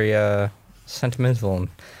sentimental. And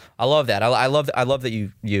I love that. I love that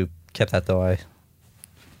you kept that though.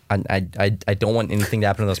 I don't want anything to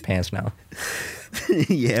happen to those pants now.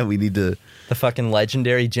 Yeah, we need to. The fucking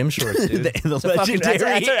legendary gym shorts, dude. That's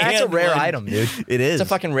a rare item, dude. It is. It's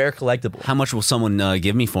a fucking rare collectible. How much will someone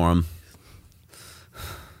give me for them?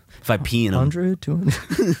 If I pee in them. 100,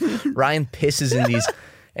 200. Ryan pisses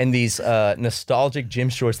in these nostalgic gym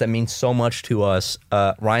shorts that mean so much to us.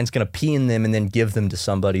 Ryan's going to pee in them and then give them to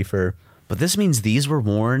somebody for... But this means these were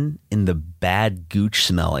worn in the bad gooch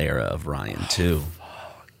smell era of Ryan, too.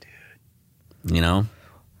 Fuck, dude. You know?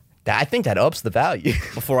 I think that ups the value.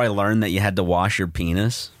 Before I learned that you had to wash your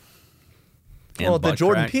penis. Well, the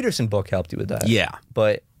Jordan Peterson book helped you with that. Yeah.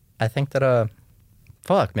 But I think that,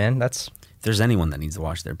 fuck, man, that's... If there's anyone that needs to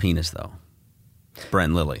wash their penis, though,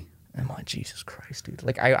 Brent Lilly. Oh my Jesus Christ, dude!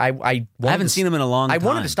 Like I haven't seen him in a long time. I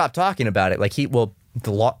wanted to stop talking about it. Like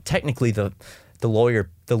technically the lawyer,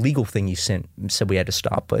 the legal thing you said we had to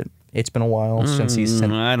stop, but it's been a while since he's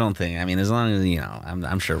sent. I don't think. I mean, as long as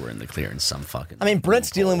I'm sure we're in the clear in some fucking. I mean, Brent's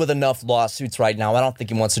dealing with enough lawsuits right now. I don't think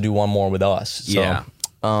he wants to do one more with us. So, yeah.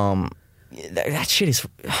 That shit is.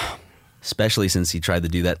 Especially since he tried to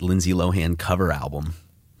do that Lindsay Lohan cover album.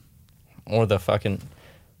 Or the fucking.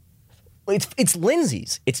 It's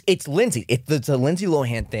Lindsay's. It's Lindsay. It's a Lindsay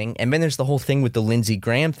Lohan thing, and then there's the whole thing with the Lindsey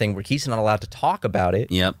Graham thing where he's not allowed to talk about it.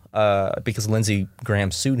 Yep. Because Lindsey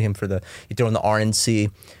Graham sued him for he threw in the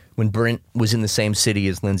RNC when Brent was in the same city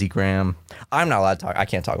as Lindsey Graham. I'm not allowed to talk. I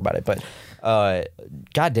can't talk about it, but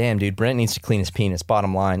goddamn, dude, Brent needs to clean his penis.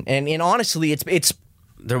 Bottom line, and honestly, it's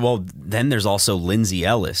there. Well, then there's also Lindsay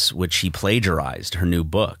Ellis, which he plagiarized her new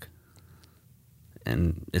book,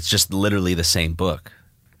 and it's just literally the same book.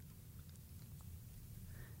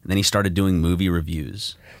 And then he started doing movie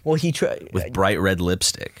reviews. Well, he tried with bright red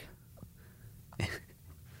lipstick,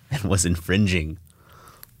 and was infringing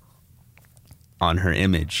on her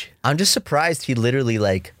image. I'm just surprised he literally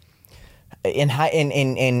in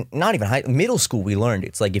not even middle school we learned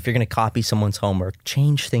it's like if you're gonna copy someone's homework,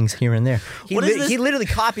 change things here and there. He literally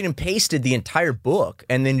copied and pasted the entire book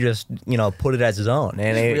and then just put it as his own.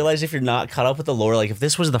 And I realize if you're not caught up with the lore, like if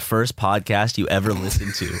this was the first podcast you ever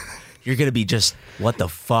listened to. You're going to be just, what the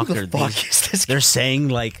fuck are these? They're saying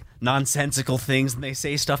like nonsensical things and they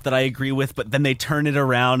say stuff that I agree with, but then they turn it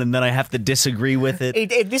around and then I have to disagree with it.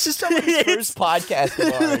 Hey, this is somebody's first podcast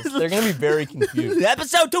of ours. They're going to be very confused.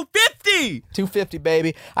 Episode 250! 250,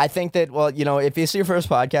 baby. I think that, well, if it's your first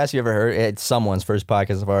podcast you ever heard, it's someone's first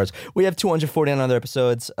podcast of ours. We have 249 other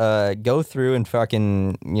episodes. Go through and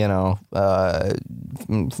fucking,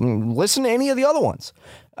 listen to any of the other ones.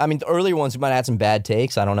 I mean, the earlier ones, we might have some bad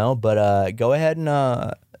takes. I don't know. But go ahead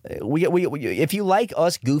and we if you like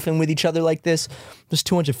us goofing with each other like this, there's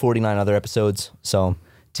 249 other episodes. So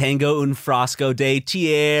Tango un frasco de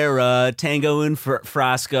tierra. Tango un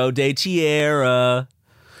frasco de tierra.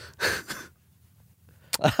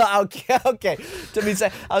 Okay. To be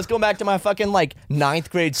said, I was going back to my fucking ninth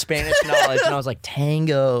grade Spanish knowledge, and I was like,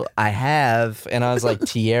 tango, I have, and I was like,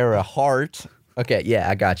 tierra, heart. Okay, yeah,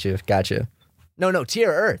 I got you. No,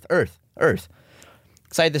 tierra, earth.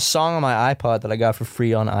 Because I had this song on my iPod that I got for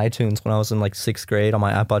free on iTunes when I was in 6th grade on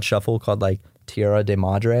my iPod Shuffle called Tierra de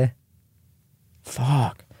Madre.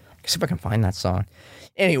 Fuck. I see if I can find that song.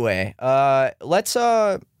 Anyway, let's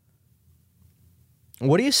what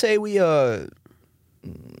do you say we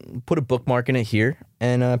put a bookmark in it here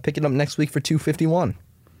and pick it up next week for 251?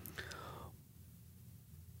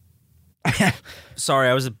 Sorry,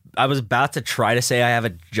 I was about to try to say I have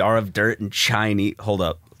a jar of dirt in Chinese. Hold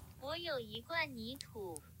up.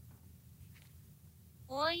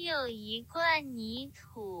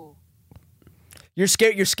 You're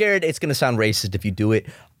scared it's gonna sound racist if you do it.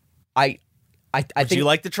 I think you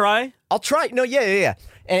like to try? I'll try. No, yeah.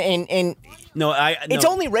 And no, it's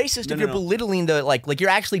only racist if you're belittling the like you're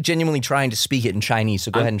actually genuinely trying to speak it in Chinese.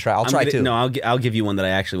 So go ahead and try. I'll try too. No, I'll give you one that I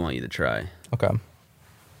actually want you to try. Okay.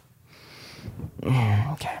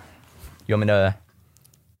 Okay. You want me to?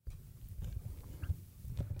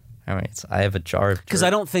 All right. So I have a jar of because I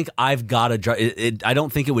don't think I've got a jar. I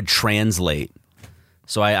don't think it would translate.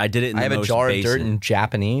 So I did it in the most I have a jar basic. of dirt in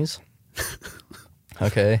Japanese.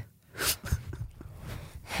 Okay.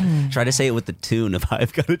 Try to say it with the tune of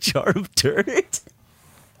I've got a jar of dirt.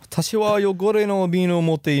 私は汚れの瓶を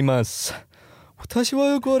持っています。私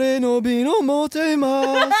は汚れの瓶を持っていま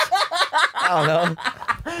す。I don't know.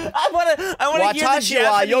 I want to hear the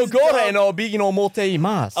Japanese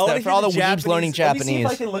For all the weebs learning Japanese. Let me see if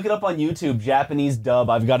I can look it up on YouTube. Japanese dub.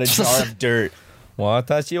 I've got a jar of dirt.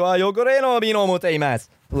 私は汚れの瓶を持っていま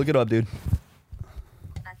す. Look it up, dude.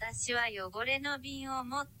 私は汚れの瓶を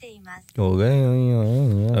持っています.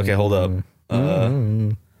 Okay, hold up.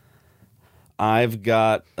 I've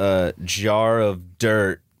got a jar of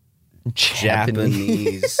dirt.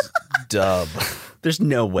 Japanese dub. There's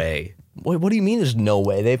no way. What do you mean there's no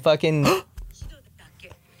way? They fucking...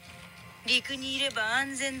 陸にいれば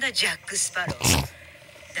安全だジャック・スパロー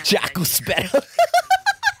Jack Sparrow.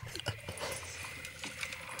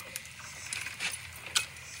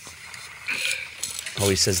 Oh,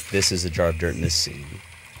 he says this is a jar of dirt in this scene.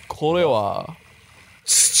 これは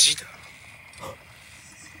土だ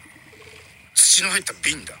土の入った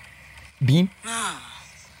瓶だ瓶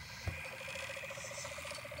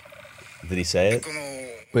Did he say it? この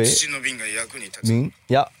え土の瓶が役に立つ瓶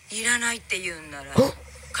いやいらないって言うんなら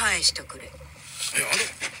返しとくれ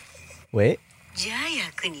Wait じゃあ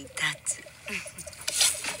役に立つ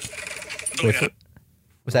Wait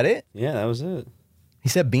Was that it? Yeah, that was it. He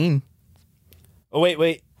said bean. Oh, wait.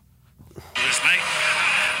 Wait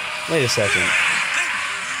a second.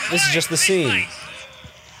 This is just the scene.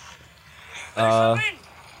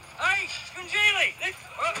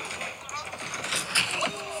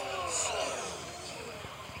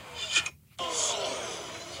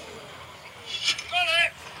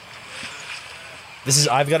 This is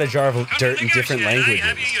I've got a jar of dirt in different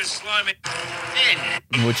languages.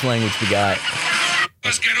 Which language we got?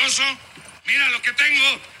 Asqueroso, mira lo que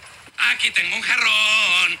tengo. Aquí tengo un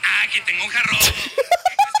jarrón. Aquí tengo un jarrón.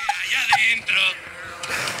 Allá adentro.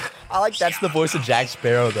 I like that's the voice of Jack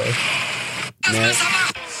Sparrow though. Man.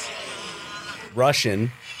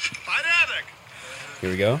 Russian. Here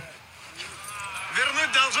we go.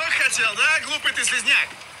 Вернуть должок хотел, да, глупый ты слизняк?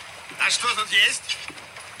 А что тут есть?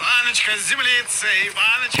 Баночка с землицей,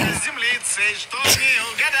 что мне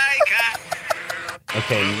угадай-ка.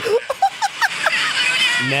 Okay.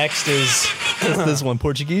 Next is What's this one?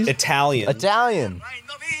 Portuguese? Italian. Italian.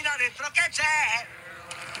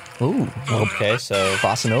 Ooh. Okay, so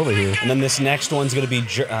Crossing over here. and then this next one's gonna be.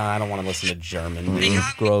 I don't want to listen to German.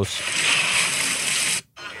 Gross.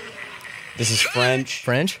 This is French.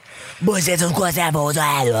 French? Venu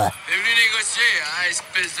négocier, hein,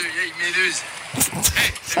 espèce de vieille méduse.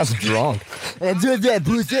 Sounds drunk. De terre et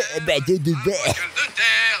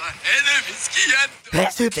de biscuit.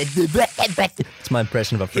 It's my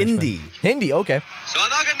impression of a French Hindi. man. Hindi, okay.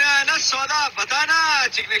 सौदा करने आया ना सौदा बताना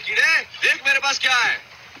चिकने कीड़े देख मेरे पास क्या है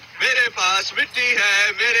मेरे पास मिट्टी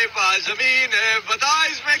है मेरे पास जमीन है बता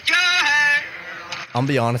इसमें क्या है I'm gonna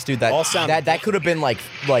be honest, dude. All sound- That could have been like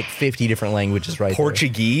 50 different languages right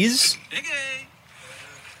Portuguese. Ninguém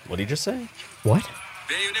What did he just say? there. What?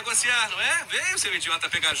 veio negociar, não é? Veio, seu idiota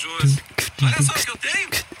pegajoso. Olha só o que eu tenho.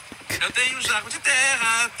 Eu tenho um jarro de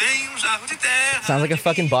terra, tenho um jarro de terra. Sounds like a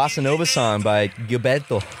fucking bossa nova song by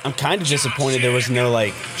Gilberto. I'm kind of disappointed there was no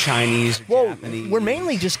like Chinese or Whoa, Japanese. we're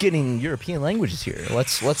mainly just getting European languages here.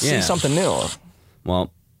 Let's see Yeah. something new.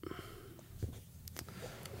 Well,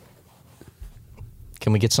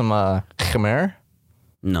 Can we get some Khmer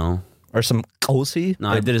no, or some Kosi? no.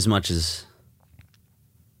 I did as much as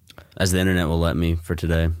the internet will let me for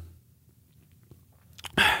today.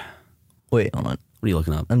 Wait, hold on. What are you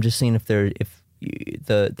looking up? I'm just seeing if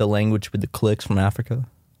the language with the clicks from Africa.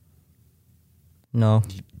 No,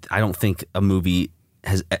 I don't think a movie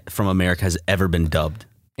from America has ever been dubbed.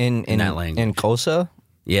 in that language. in Kosa,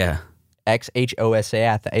 Yeah.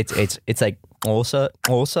 XHOSA. It's like Osa.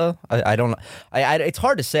 I don't know. It's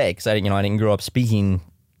hard to say because I didn't grow up speaking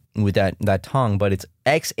with that tongue, but it's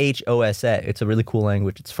XHOSA. It's a really cool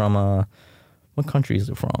language. It's from what country is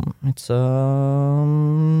it from? It's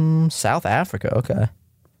South Africa. Okay.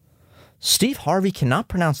 Steve Harvey cannot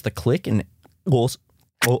pronounce the click in Osa.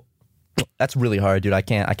 Oh, that's really hard, dude. I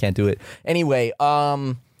can't do it. Anyway,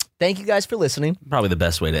 thank you guys for listening. Probably the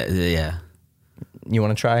best way to. Yeah. You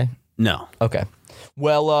want to try? No. Okay.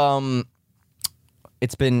 Well,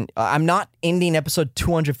 it's been. I'm not ending episode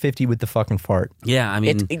 250 with the fucking fart. Yeah. I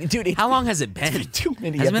mean, Dude, how long has it been? too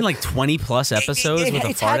many. Has it been like 20 plus episodes with a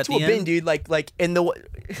it's fart had at to the have end? been, dude. Like in the.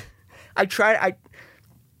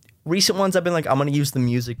 Recent ones I've been like, I'm gonna use the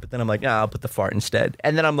music, but then I'm like, I'll put the fart instead.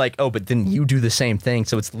 And then I'm like, oh, but then you do the same thing.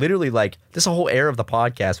 So it's literally like this whole era of the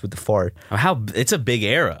podcast with the fart. How it's a big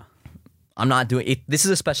era. I'm not doing it. This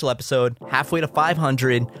is a special episode, halfway to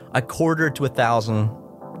 500, a quarter to 1,000.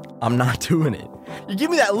 I'm not doing it. You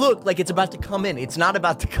give me that look like it's about to come in. It's not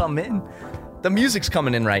about to come in. The music's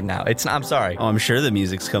coming in right now. It's not, I'm sorry. Oh, I'm sure the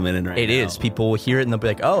music's coming in right now. It is. People will hear it and they'll be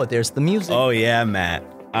like, oh, there's the music. Oh yeah, Matt.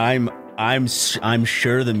 I'm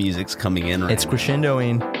sure the music's coming in right It's now.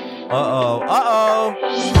 crescendoing. Uh-oh.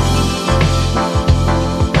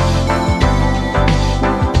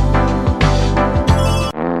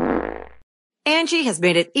 Angie has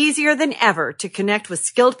made it easier than ever to connect with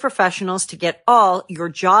skilled professionals to get all your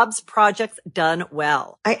jobs projects done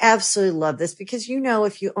well. I absolutely love this because,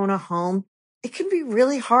 if you own a home, it can be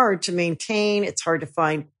really hard to maintain. It's hard to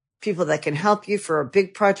find People that can help you for a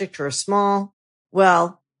big project or a small.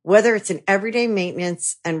 Well, whether it's in everyday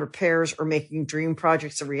maintenance and repairs or making dream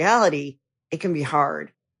projects a reality, it can be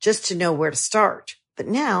hard just to know where to start. But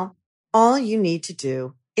now, all you need to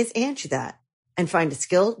do is Angie that and find a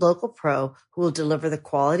skilled local pro who will deliver the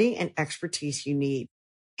quality and expertise you need.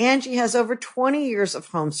 Angie has over 20 years of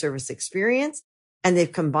home service experience, and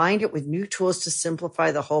they've combined it with new tools to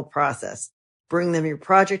simplify the whole process. Bring them your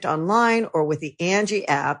project online or with the Angie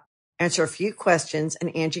app, answer a few questions,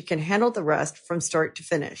 and Angie can handle the rest from start to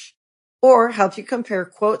finish. Or help you compare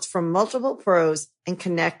quotes from multiple pros and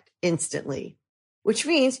connect instantly, which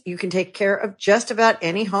means you can take care of just about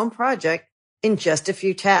any home project in just a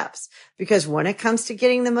few taps. Because when it comes to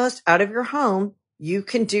getting the most out of your home, you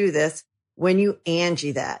can do this when you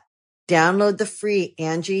Angie that. Download the free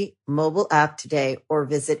Angie mobile app today or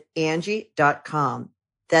visit Angie.com.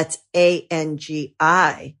 That's ANGI.com.